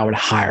someone that I would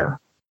hire.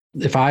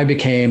 If I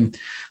became,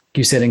 like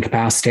you said,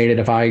 incapacitated,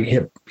 if I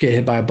get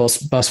hit by a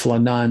bus full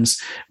of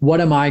nuns,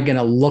 what am I going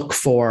to look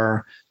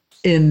for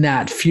in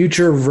that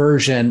future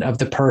version of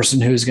the person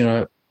who's going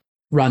to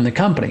run the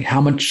company? How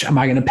much am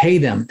I going to pay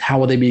them? How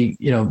will they be,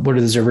 what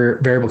is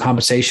their variable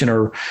compensation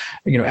or,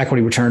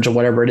 equity returns or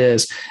whatever it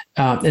is?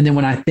 And then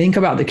when I think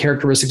about the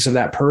characteristics of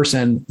that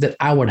person that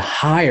I would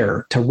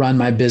hire to run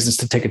my business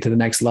to take it to the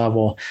next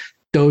level,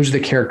 those are the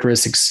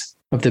characteristics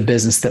of the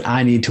business that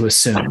I need to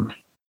assume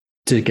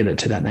to get it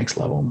to that next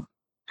level.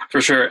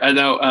 For sure. I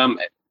know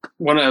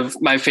one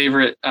of my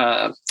favorite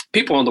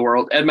people in the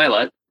world, Ed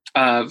Milet,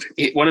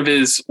 one of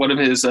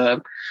his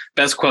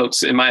best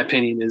quotes, in my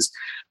opinion, is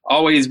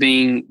always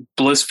being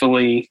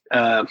blissfully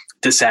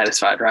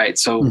dissatisfied, right?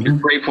 So you're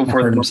grateful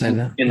for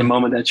the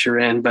moment that you're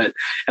in, but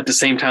at the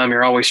same time,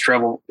 you're always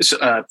striving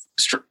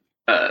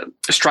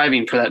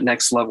for that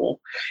next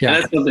level. Yeah. And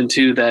that's something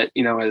too that,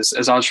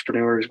 as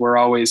entrepreneurs, we're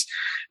always,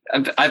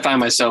 I find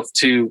myself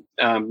too,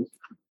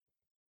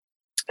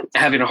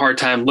 having a hard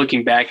time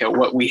looking back at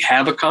what we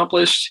have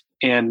accomplished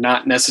and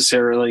not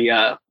necessarily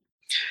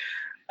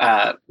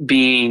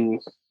being,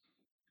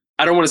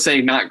 I don't want to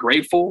say not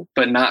grateful,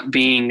 but not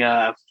being,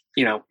 wow,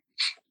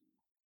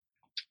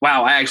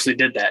 I actually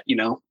did that,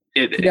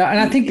 And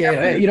I think,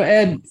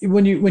 Ed,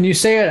 when you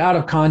say it out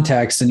of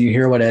context and you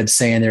hear what Ed's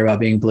saying there about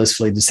being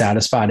blissfully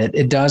dissatisfied,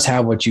 it does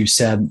have what you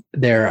said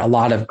there, a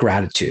lot of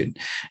gratitude.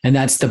 And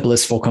that's the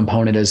blissful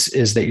component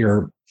is that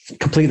you're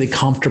completely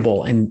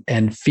comfortable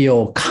and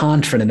feel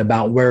confident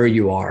about where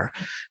you are.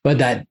 But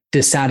that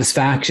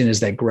dissatisfaction is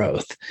that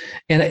growth.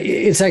 And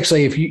it's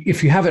actually,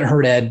 if you haven't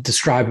heard Ed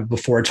describe it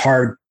before, it's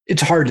hard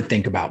to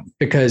think about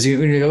because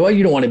you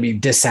don't want to be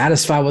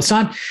dissatisfied. Well,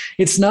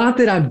 it's not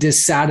that I'm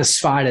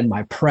dissatisfied in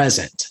my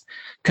present.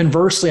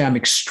 Conversely, I'm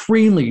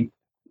extremely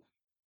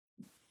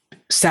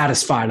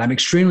satisfied. I'm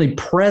extremely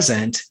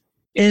present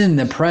in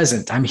the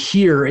present. I'm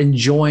here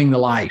enjoying the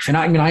life. And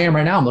I am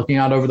right now. I'm looking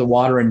out over the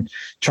water in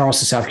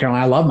Charleston, South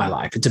Carolina. I love my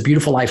life. It's a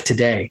beautiful life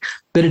today,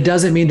 but it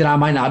doesn't mean that I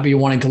might not be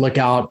wanting to look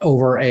out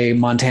over a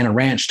Montana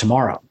ranch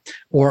tomorrow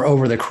or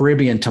over the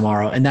Caribbean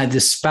tomorrow. And that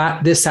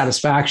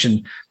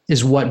dissatisfaction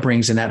is what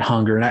brings in that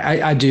hunger. And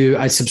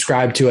I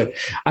subscribe to it.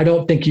 I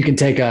don't think you can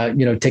take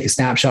a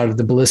snapshot of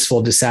the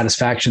blissful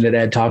dissatisfaction that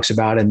Ed talks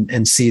about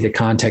and see the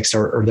context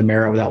or the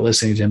merit without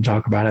listening to him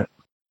talk about it.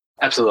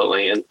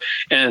 Absolutely.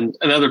 And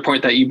another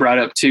point that you brought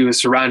up too is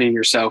surrounding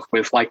yourself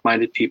with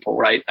like-minded people,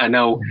 right? I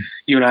know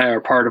you and I are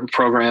part of a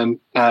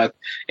program,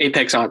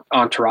 Apex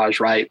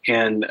Entourage, right?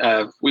 And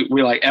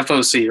we like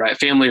FOC, right?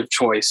 Family of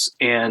Choice.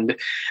 And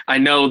I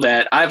know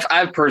that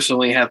I've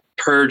personally have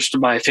purged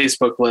my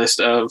Facebook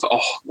list of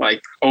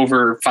like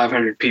over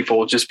 500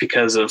 people just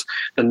because of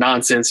the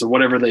nonsense and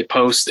whatever they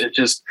post. It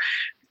just,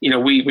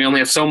 we only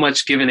have so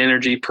much given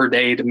energy per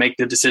day to make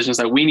the decisions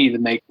that we need to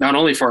make, not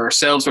only for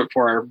ourselves, but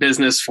for our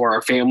business, for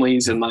our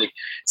families, and like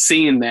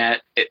seeing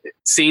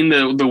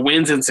the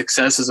wins and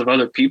successes of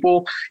other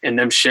people and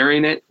them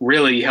sharing it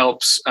really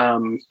helps.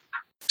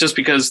 Just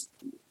because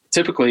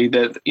typically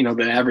the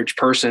average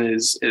person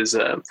is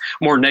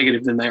more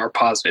negative than they are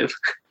positive.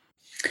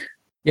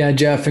 Yeah,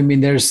 Jeff, I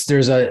mean, there's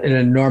an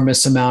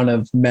enormous amount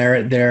of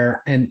merit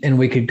there and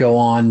we could go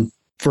on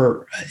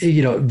for,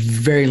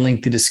 very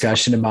lengthy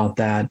discussion about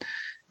that,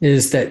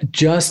 is that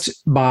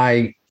just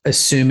by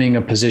assuming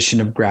a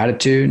position of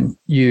gratitude,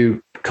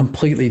 you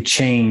completely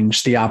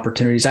change the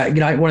opportunities.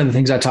 One of the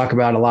things I talk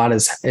about a lot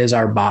is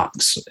our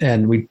box.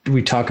 And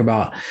we talk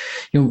about,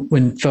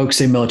 when folks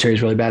say military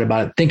is really bad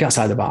about it, think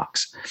outside the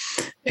box.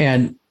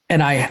 And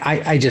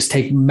I just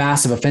take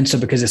massive offense to it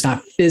because it's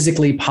not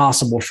physically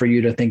possible for you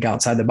to think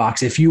outside the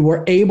box. If you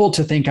were able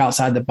to think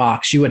outside the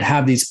box, you would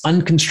have these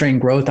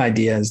unconstrained growth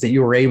ideas that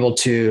you were able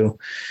to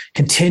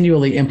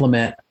continually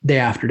implement day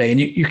after day,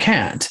 and you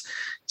can't.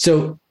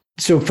 So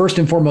first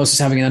and foremost is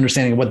having an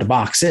understanding of what the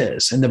box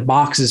is. And the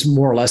box is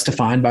more or less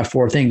defined by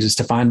four things. It's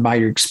defined by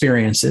your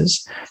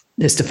experiences.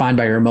 It's defined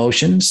by your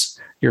emotions,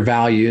 your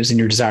values, and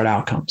your desired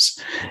outcomes.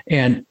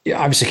 And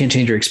obviously can't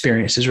change your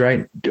experiences,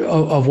 right?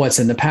 Of what's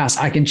in the past.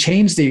 I can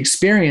change the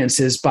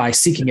experiences by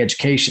seeking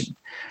education.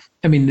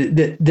 I mean,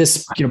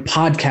 this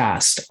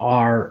podcasts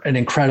are an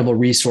incredible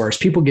resource.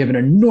 People give an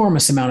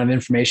enormous amount of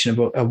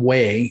information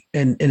away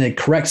in a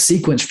correct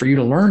sequence for you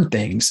to learn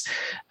things.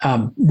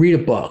 Read a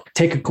book,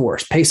 take a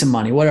course, pay some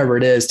money, whatever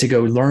it is to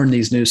go learn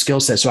these new skill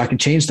sets. So I can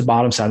change the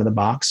bottom side of the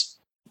box.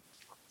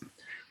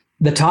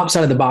 The top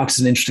side of the box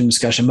is an interesting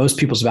discussion. Most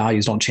people's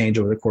values don't change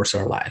over the course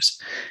of our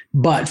lives.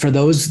 But for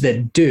those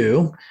that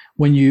do,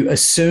 when you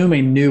assume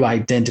a new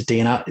identity,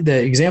 and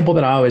the example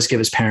that I always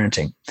give is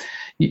parenting.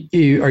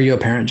 Are you a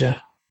parent, Jeff?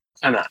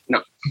 I'm not,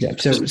 no. Yeah.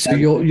 So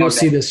you'll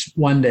see this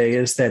one day,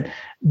 is that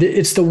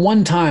it's the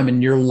one time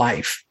in your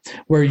life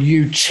where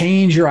you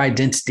change your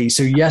identity.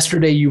 So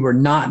yesterday you were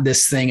not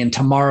this thing and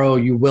tomorrow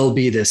you will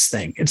be this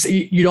thing.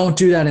 You don't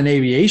do that in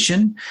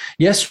aviation.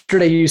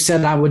 Yesterday you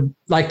said, I would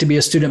like to be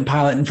a student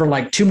pilot. And for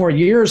like 2 more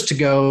years to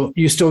go,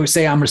 you still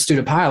say I'm a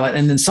student pilot.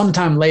 And then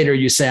sometime later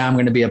you say, I'm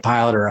going to be a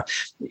pilot or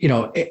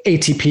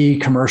ATP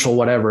commercial,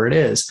 whatever it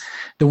is.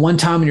 The one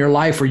time in your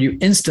life where you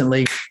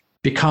instantly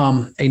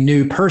become a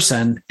new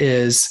person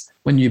is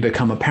when you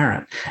become a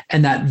parent.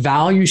 And that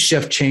value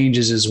shift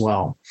changes as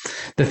well.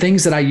 The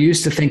things that I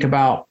used to think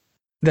about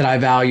that I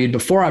valued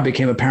before I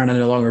became a parent, I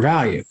no longer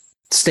value.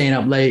 Staying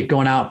up late,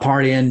 going out,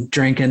 partying,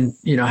 drinking,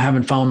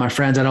 having fun with my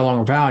friends, I no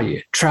longer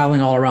value. Traveling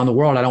all around the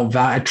world,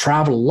 I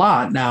travel a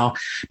lot now,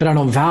 but I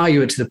don't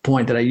value it to the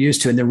point that I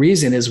used to. And the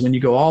reason is when you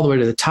go all the way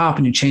to the top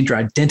and you change your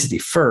identity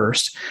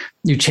first,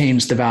 you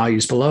change the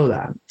values below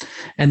that.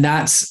 And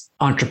that's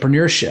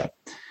entrepreneurship.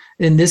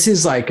 And this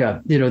is like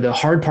the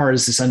hard part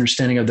is this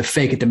understanding of the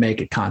fake it to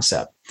make it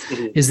concept,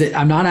 is that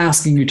I'm not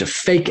asking you to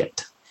fake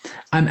it.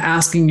 I'm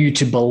asking you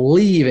to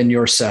believe in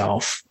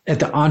yourself at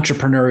the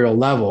entrepreneurial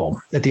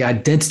level, at the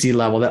identity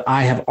level, that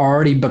I have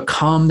already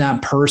become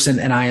that person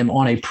and I am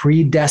on a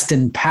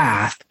predestined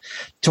path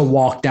to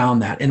walk down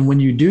that. And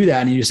when you do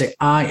that and you say,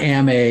 I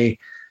am a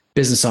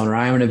business owner,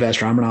 I am an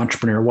investor, I'm an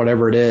entrepreneur,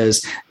 whatever it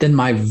is, then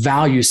my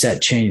value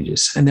set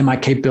changes. And then my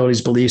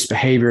capabilities, beliefs,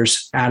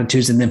 behaviors,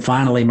 attitudes, and then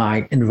finally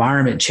my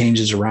environment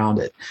changes around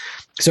it.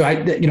 So I,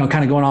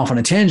 kind of going off on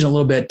a tangent a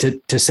little bit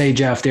to say,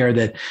 Jeff, there,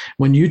 that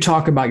when you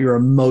talk about your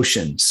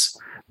emotions,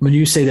 when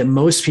you say that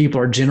most people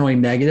are generally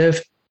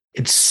negative,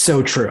 it's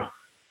so true.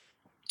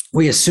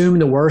 We assume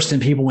the worst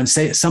in people. When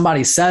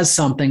somebody says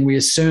something, we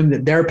assume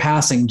that they're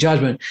passing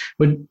judgment.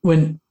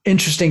 When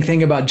interesting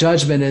thing about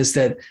judgment is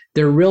that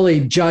they're really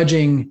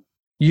judging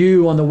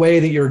you on the way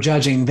that you're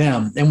judging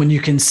them. And when you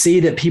can see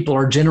that people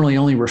are generally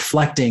only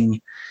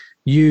reflecting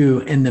you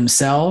in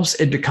themselves,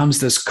 it becomes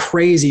this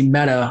crazy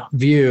meta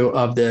view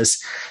of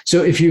this.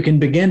 So if you can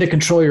begin to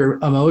control your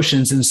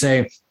emotions and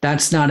say,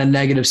 that's not a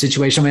negative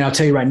situation. I mean, I'll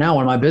tell you right now,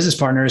 one of my business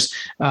partners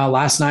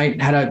last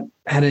night had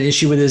an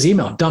issue with his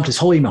email, dumped his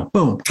whole email,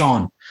 boom,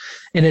 gone.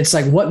 And it's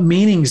like, what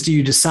meanings do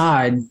you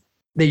decide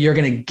that you're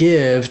going to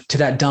give to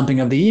that dumping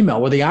of the email?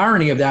 Well, the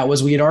irony of that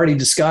was we had already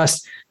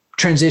discussed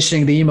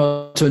transitioning the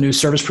email to a new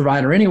service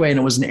provider anyway, and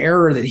it was an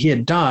error that he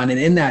had done. And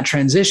in that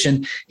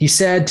transition, he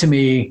said to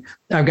me,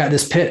 I've got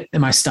this pit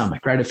in my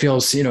stomach, right? It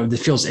feels, it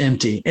feels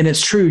empty. And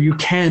it's true, you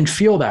can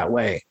feel that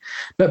way.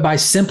 But by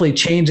simply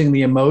changing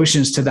the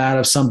emotions to that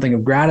of something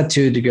of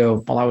gratitude to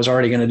go, well, I was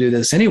already going to do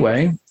this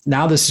anyway.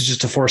 Now this is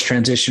just a forced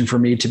transition for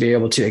me to be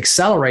able to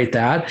accelerate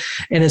that.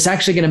 And it's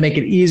actually going to make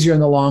it easier in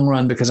the long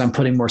run because I'm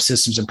putting more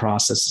systems and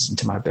processes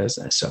into my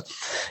business. So,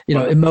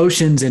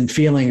 emotions and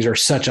feelings are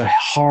such a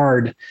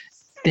hard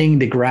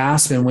thing to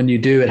grasp. And when you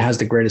do, it has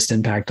the greatest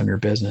impact on your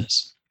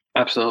business.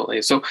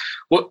 Absolutely. So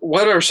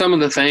what are some of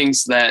the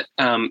things that,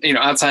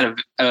 outside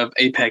of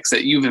Apex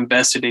that you've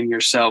invested in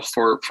yourself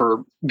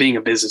for being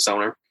a business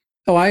owner?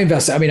 Oh, I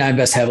invest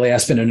heavily. I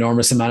spend an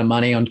enormous amount of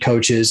money on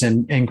coaches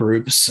and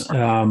groups.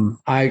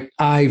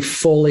 I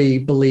fully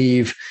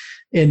believe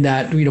in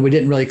that. We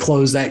didn't really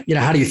close that.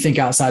 How do you think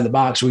outside the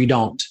box? We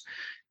don't.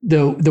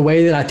 The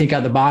way that I think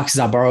out the box is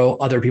I borrow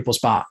other people's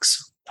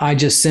box. I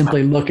just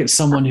simply look at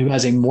someone who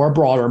has a more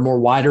broader, more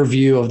wider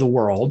view of the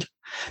world,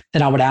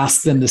 and I would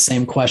ask them the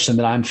same question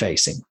that I'm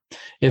facing.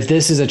 If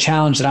this is a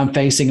challenge that I'm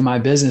facing in my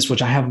business,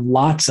 which I have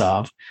lots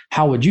of,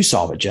 how would you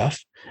solve it,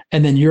 Jeff?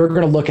 And then you're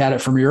going to look at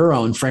it from your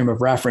own frame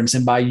of reference.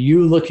 And by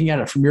you looking at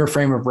it from your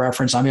frame of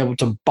reference, I'm able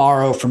to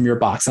borrow from your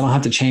box. I don't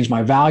have to change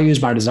my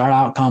values, my desired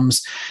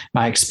outcomes,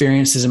 my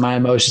experiences, and my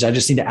emotions. I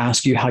just need to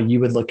ask you how you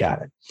would look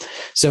at it.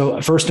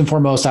 So first and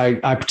foremost, I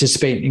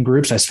participate in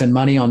groups. I spend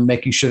money on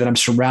making sure that I'm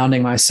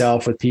surrounding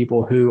myself with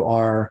people who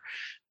are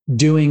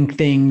doing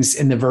things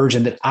in the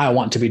version that I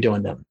want to be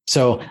doing them.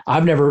 So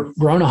I've never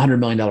grown a $100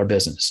 million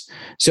business.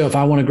 So if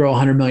I want to grow a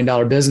 $100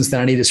 million business,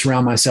 then I need to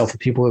surround myself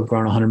with people who have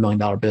grown $100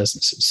 million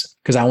businesses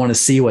because I want to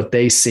see what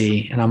they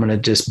see. And I'm going to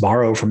just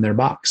borrow from their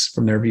box,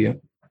 from their view.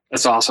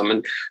 That's awesome.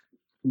 And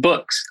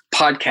books,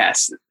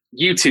 podcasts,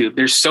 YouTube,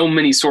 there's so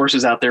many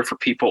sources out there for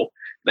people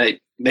that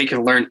they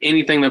can learn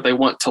anything that they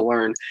want to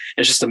learn.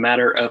 It's just a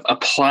matter of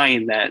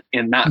applying that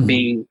and not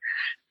being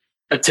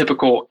a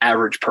typical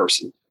average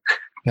person.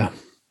 Yeah.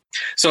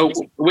 So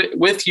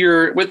with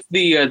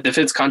the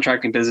defense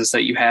contracting business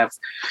that you have,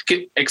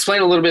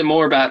 explain a little bit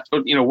more about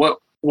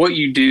what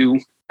you do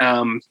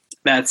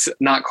that's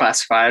not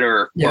classified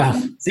or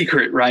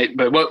secret, right?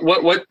 But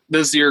what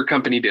does your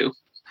company do?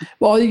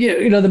 Well,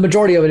 the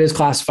majority of it is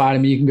classified. I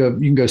mean, you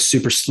can go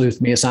super sleuth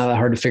me. It's not that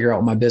hard to figure out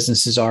what my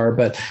businesses are,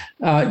 but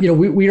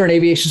we are an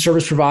aviation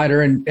service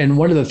provider, and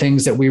one of the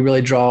things that we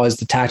really draw is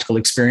the tactical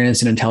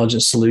experience and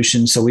intelligence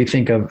solutions. So we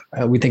think of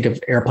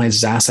airplanes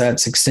as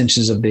assets,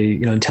 extensions of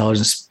the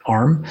intelligence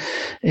arm,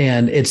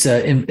 and it's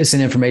an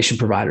information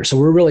provider. So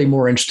we're really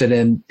more interested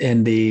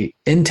in the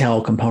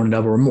intel component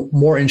of it. We're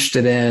more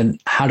interested in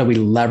how do we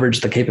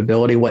leverage the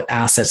capability, what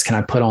assets can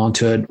I put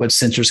onto it, what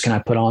sensors can I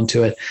put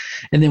onto it,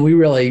 and then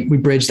we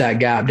bridge that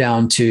gap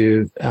down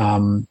to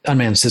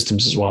unmanned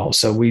systems as well.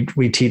 So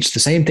we teach the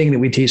same thing that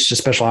we teach to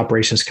Special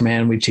Operations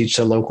Command. We teach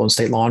to local and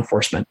state law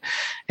enforcement,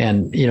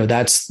 and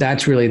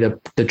that's really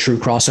the true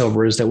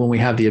crossover, is that when we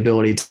have the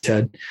ability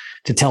to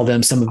tell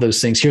them some of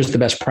those things, here's the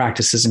best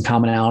practices and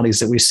commonalities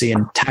that we see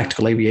in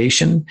tactical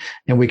aviation,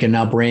 and we can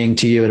now bring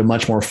to you at a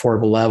much more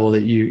affordable level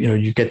that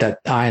you get that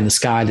eye in the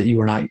sky that you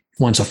were not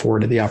once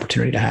afforded the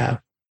opportunity to have.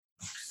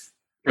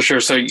 For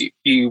sure. So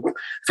you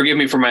forgive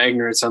me for my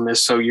ignorance on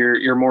this. So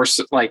you're more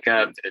like,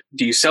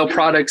 do you sell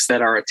products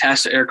that are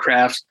attached to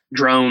aircraft,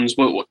 drones?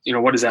 What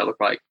does that look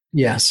like?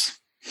 Yes.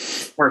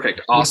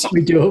 Perfect. Awesome.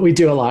 We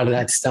do a lot of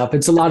that stuff.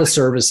 It's a lot of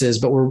services,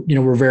 but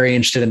we're very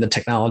interested in the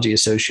technology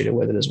associated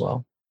with it as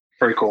well.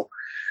 Very cool.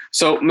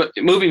 So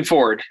moving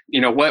forward,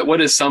 what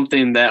is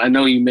something that I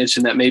know you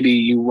mentioned that maybe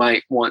you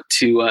might want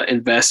to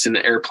invest in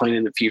an airplane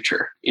in the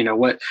future?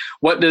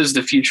 What does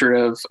the future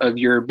of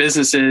your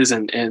businesses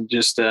and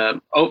just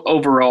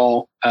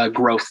overall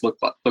growth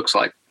looks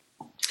like?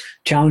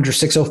 Challenger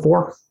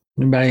 604.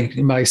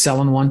 Anybody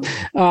selling one?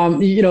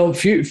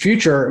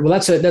 Future. Well,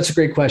 that's a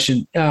great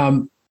question.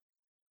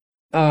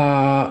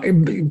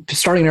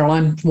 Starting an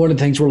airline, one of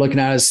the things we're looking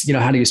at is,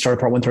 how do you start a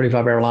Part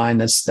 135 airline?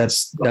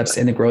 That's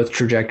in the growth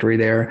trajectory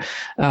there.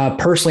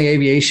 Personally,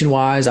 aviation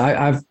wise,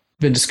 I've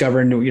been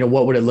discovering,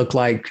 what would it look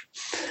like?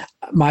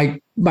 My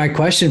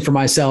question for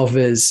myself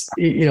is,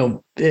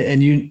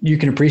 and you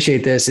can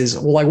appreciate this is,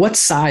 well, like what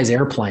size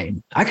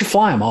airplane? I could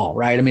fly them all,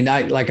 right? I mean,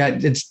 I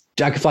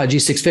could fly a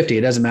G650.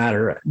 It doesn't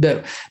matter.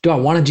 Do I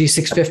want a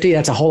G650?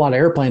 That's a whole lot of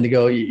airplane to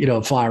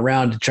go, fly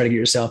around to try to get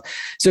yourself.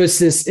 So it's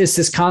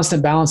this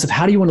constant balance of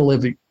how do you want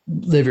to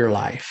live your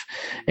life?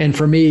 And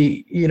for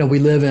me, we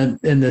live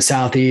in the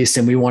Southeast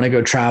and we want to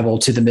go travel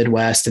to the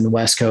Midwest and the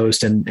West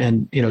Coast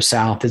and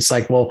South. It's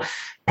like, well,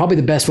 probably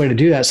the best way to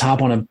do that is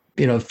hop on a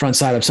front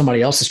side of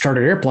somebody else's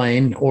chartered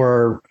airplane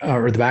or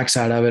the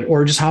backside of it,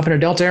 or just hop in a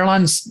Delta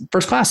Airlines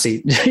first class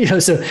seat.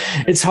 So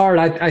it's hard.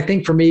 I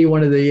think for me,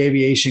 one of the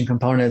aviation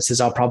components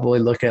is I'll probably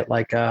look at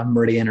like a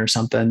Meridian or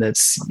something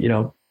that's,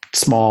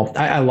 small.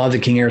 I love the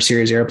King Air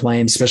series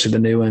airplanes, especially the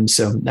new ones.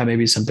 So that may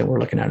be something we're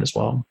looking at as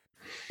well.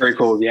 Very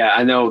cool. Yeah.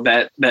 I know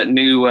that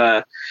new,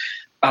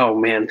 oh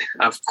man,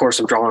 of course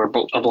I'm drawing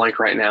a blank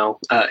right now.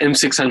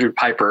 M600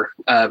 Piper.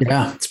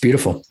 Yeah, it's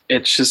beautiful.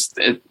 It's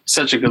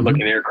such a good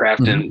looking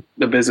aircraft, and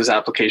the business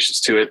applications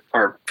to it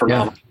are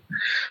phenomenal. Yeah.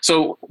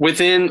 So with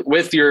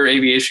your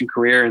aviation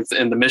career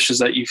and the missions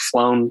that you've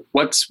flown,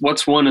 what's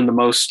one of the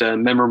most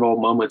memorable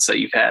moments that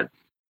you've had?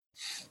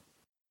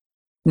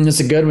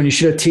 That's a good one. You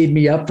should have teed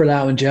me up for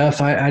that one,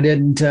 Jeff. I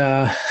didn't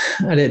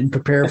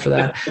prepare for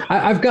that.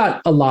 I've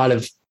got a lot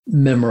of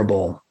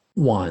memorable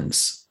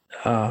ones.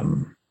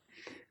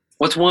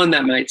 What's one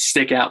that might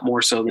stick out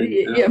more so than?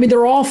 Yeah, I mean,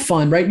 they're all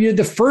fun, right?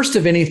 The first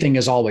of anything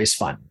is always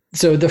fun.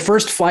 So the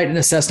first flight in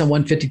a Cessna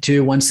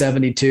 152,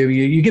 172,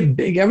 you get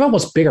big,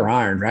 almost bigger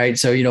iron, right?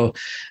 So, T6,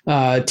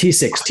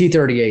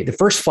 T38, the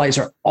first flights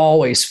are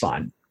always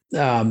fun.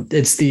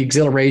 It's the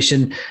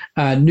exhilaration.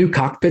 New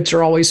cockpits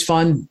are always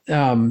fun.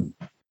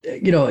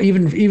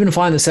 Even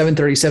flying the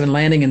 737,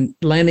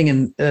 landing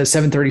in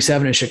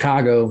 737 in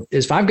Chicago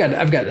is. I've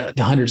got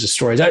hundreds of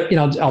stories.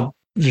 I'll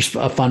just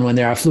a fun one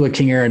there. I flew a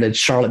King Air into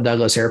Charlotte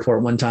Douglas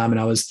Airport one time, and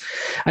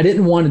I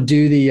didn't want to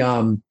do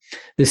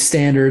the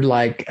standard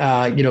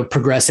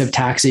progressive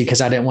taxi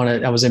because I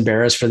was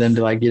embarrassed for them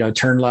to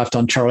turn left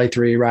on Charlie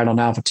 3, right on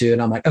Alpha 2,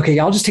 and I'm like, okay,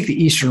 I'll just take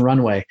the Eastern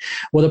runway.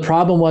 Well, the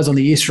problem was on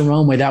the Eastern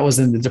runway that was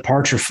in the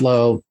departure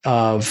flow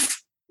of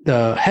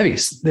the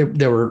heavies.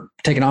 They were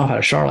taking off out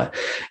of Charlotte.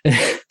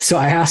 So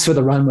I asked for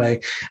the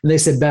runway and they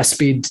said best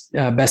speed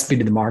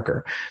to the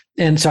marker.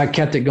 And so I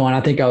kept it going.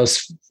 I think I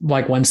was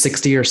like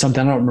 160 or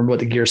something. I don't remember what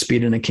the gear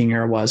speed in the King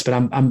Air was, but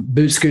I'm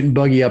boot scooting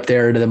boogie up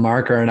there to the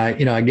marker. And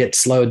I get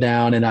slowed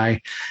down and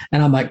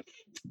I'm like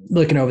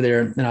looking over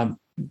there and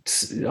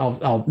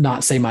I'll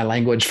not say my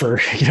language for,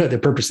 the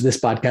purpose of this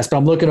podcast, but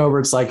I'm looking over,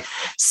 it's like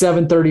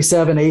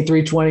 737,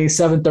 A320,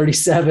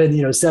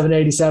 737,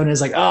 787.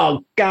 It's like,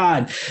 oh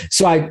God.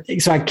 So I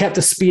kept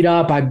the speed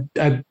up. I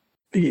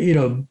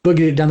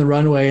boogied it down the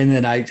runway. And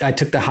then I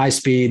took the high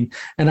speed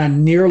and I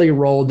nearly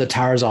rolled the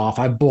tires off.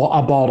 I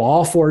bought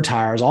all four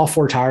tires. All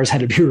four tires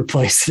had to be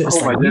replaced.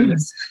 It's my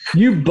goodness.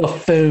 You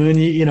buffoon,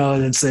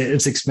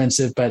 it's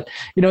expensive, but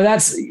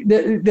that's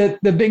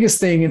the biggest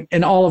thing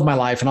in all of my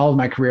life and all of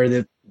my career,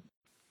 that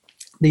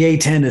the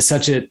A-10 is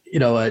such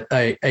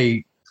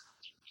a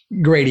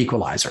great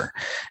equalizer.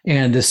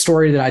 And the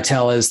story that I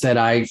tell is that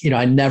I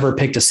never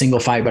picked a single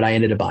fight, but I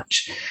ended a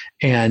bunch.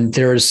 And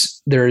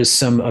there's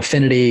some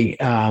affinity.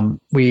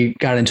 We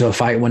got into a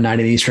fight one night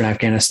in Eastern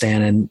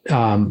Afghanistan,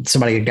 and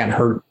somebody had gotten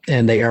hurt,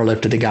 and they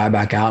airlifted the guy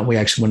back out. We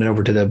actually went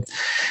over to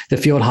the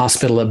field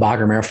hospital at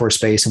Bagram Air Force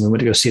Base, and we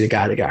went to go see the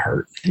guy that got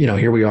hurt.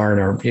 Here we are in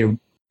our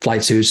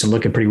flight suits and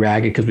looking pretty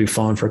ragged because we've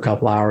flown for a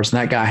couple hours.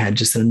 And that guy had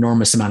just an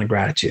enormous amount of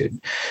gratitude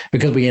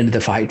because we ended the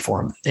fight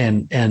for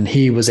him, and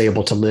he was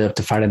able to live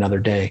to fight another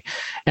day.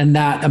 And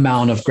that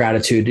amount of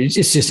gratitude,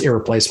 it's just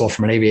irreplaceable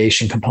from an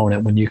aviation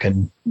component when you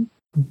can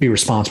be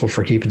responsible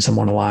for keeping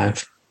someone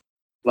alive.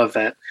 Love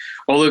that.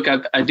 Well, Luke,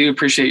 I do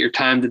appreciate your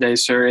time today,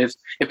 sir.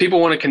 If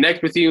people want to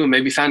connect with you and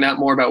maybe find out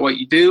more about what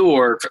you do,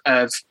 or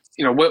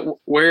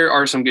where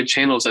are some good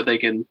channels that they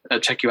can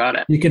check you out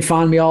at? You can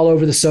find me all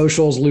over the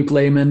socials, Luke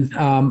Layman. You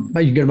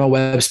can go to my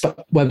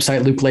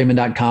website,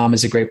 lukelayman.com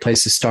is a great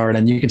place to start.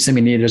 And you can send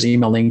me there's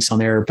email links on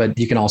there, but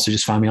you can also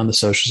just find me on the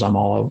socials. I'm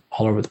all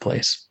over the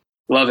place.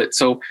 Love it.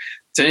 So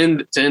to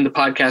end the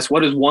podcast,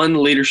 what is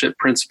one leadership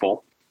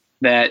principle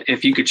that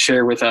if you could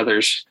share with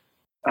others,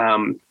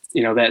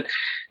 that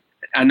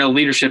I know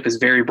leadership is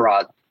very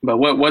broad, but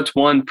what's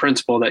one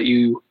principle that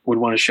you would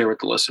want to share with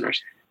the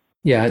listeners?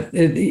 Yeah.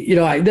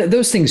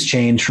 Those things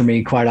change for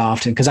me quite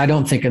often because I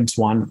don't think it's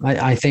one.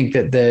 I think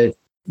that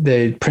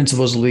the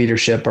principles of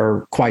leadership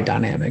are quite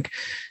dynamic.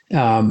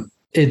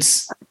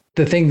 It's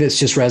the thing that's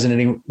just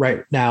resonating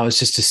right now is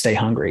just to stay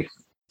hungry.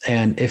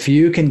 And if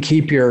you can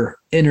keep your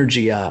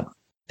energy up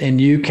and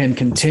you can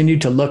continue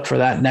to look for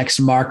that next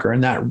marker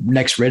and that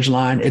next ridge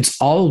line, it's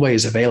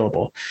always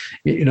available.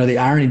 The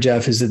irony,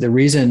 Jeff, is that the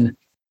reason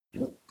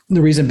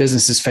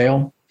businesses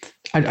fail,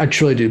 I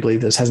truly do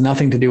believe this, has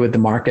nothing to do with the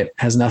market,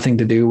 has nothing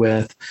to do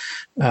with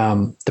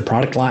the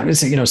product line.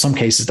 It's, some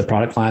cases the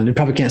product line, you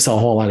probably can't sell a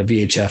whole lot of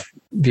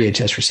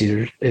VHS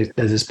receivers at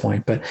this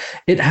point, but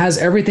it has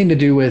everything to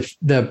do with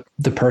the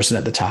person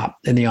at the top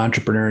and the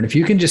entrepreneur. And if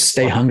you can just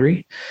stay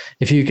hungry,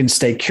 if you can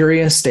stay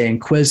curious, stay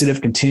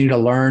inquisitive, continue to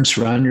learn,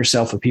 surround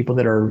yourself with people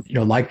that are,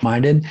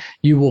 like-minded,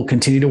 you will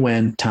continue to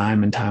win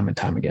time and time and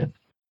time again.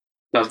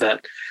 Love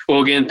that.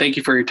 Well, again, thank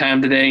you for your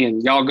time today,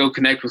 and y'all go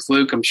connect with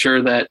Luke. I'm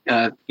sure that,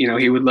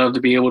 he would love to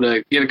be able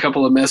to get a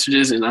couple of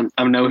messages, and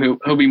I know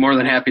he'll be more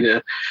than happy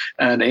to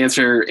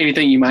answer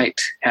anything you might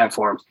have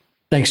for him.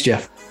 Thanks,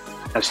 Jeff.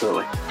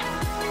 Absolutely.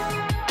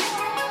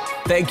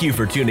 Thank you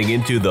for tuning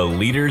into the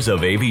Leaders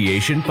of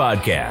Aviation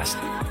podcast.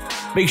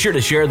 Make sure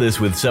to share this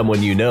with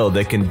someone you know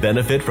that can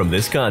benefit from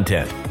this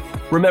content.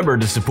 Remember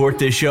to support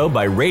this show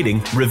by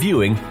rating,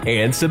 reviewing,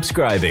 and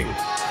subscribing.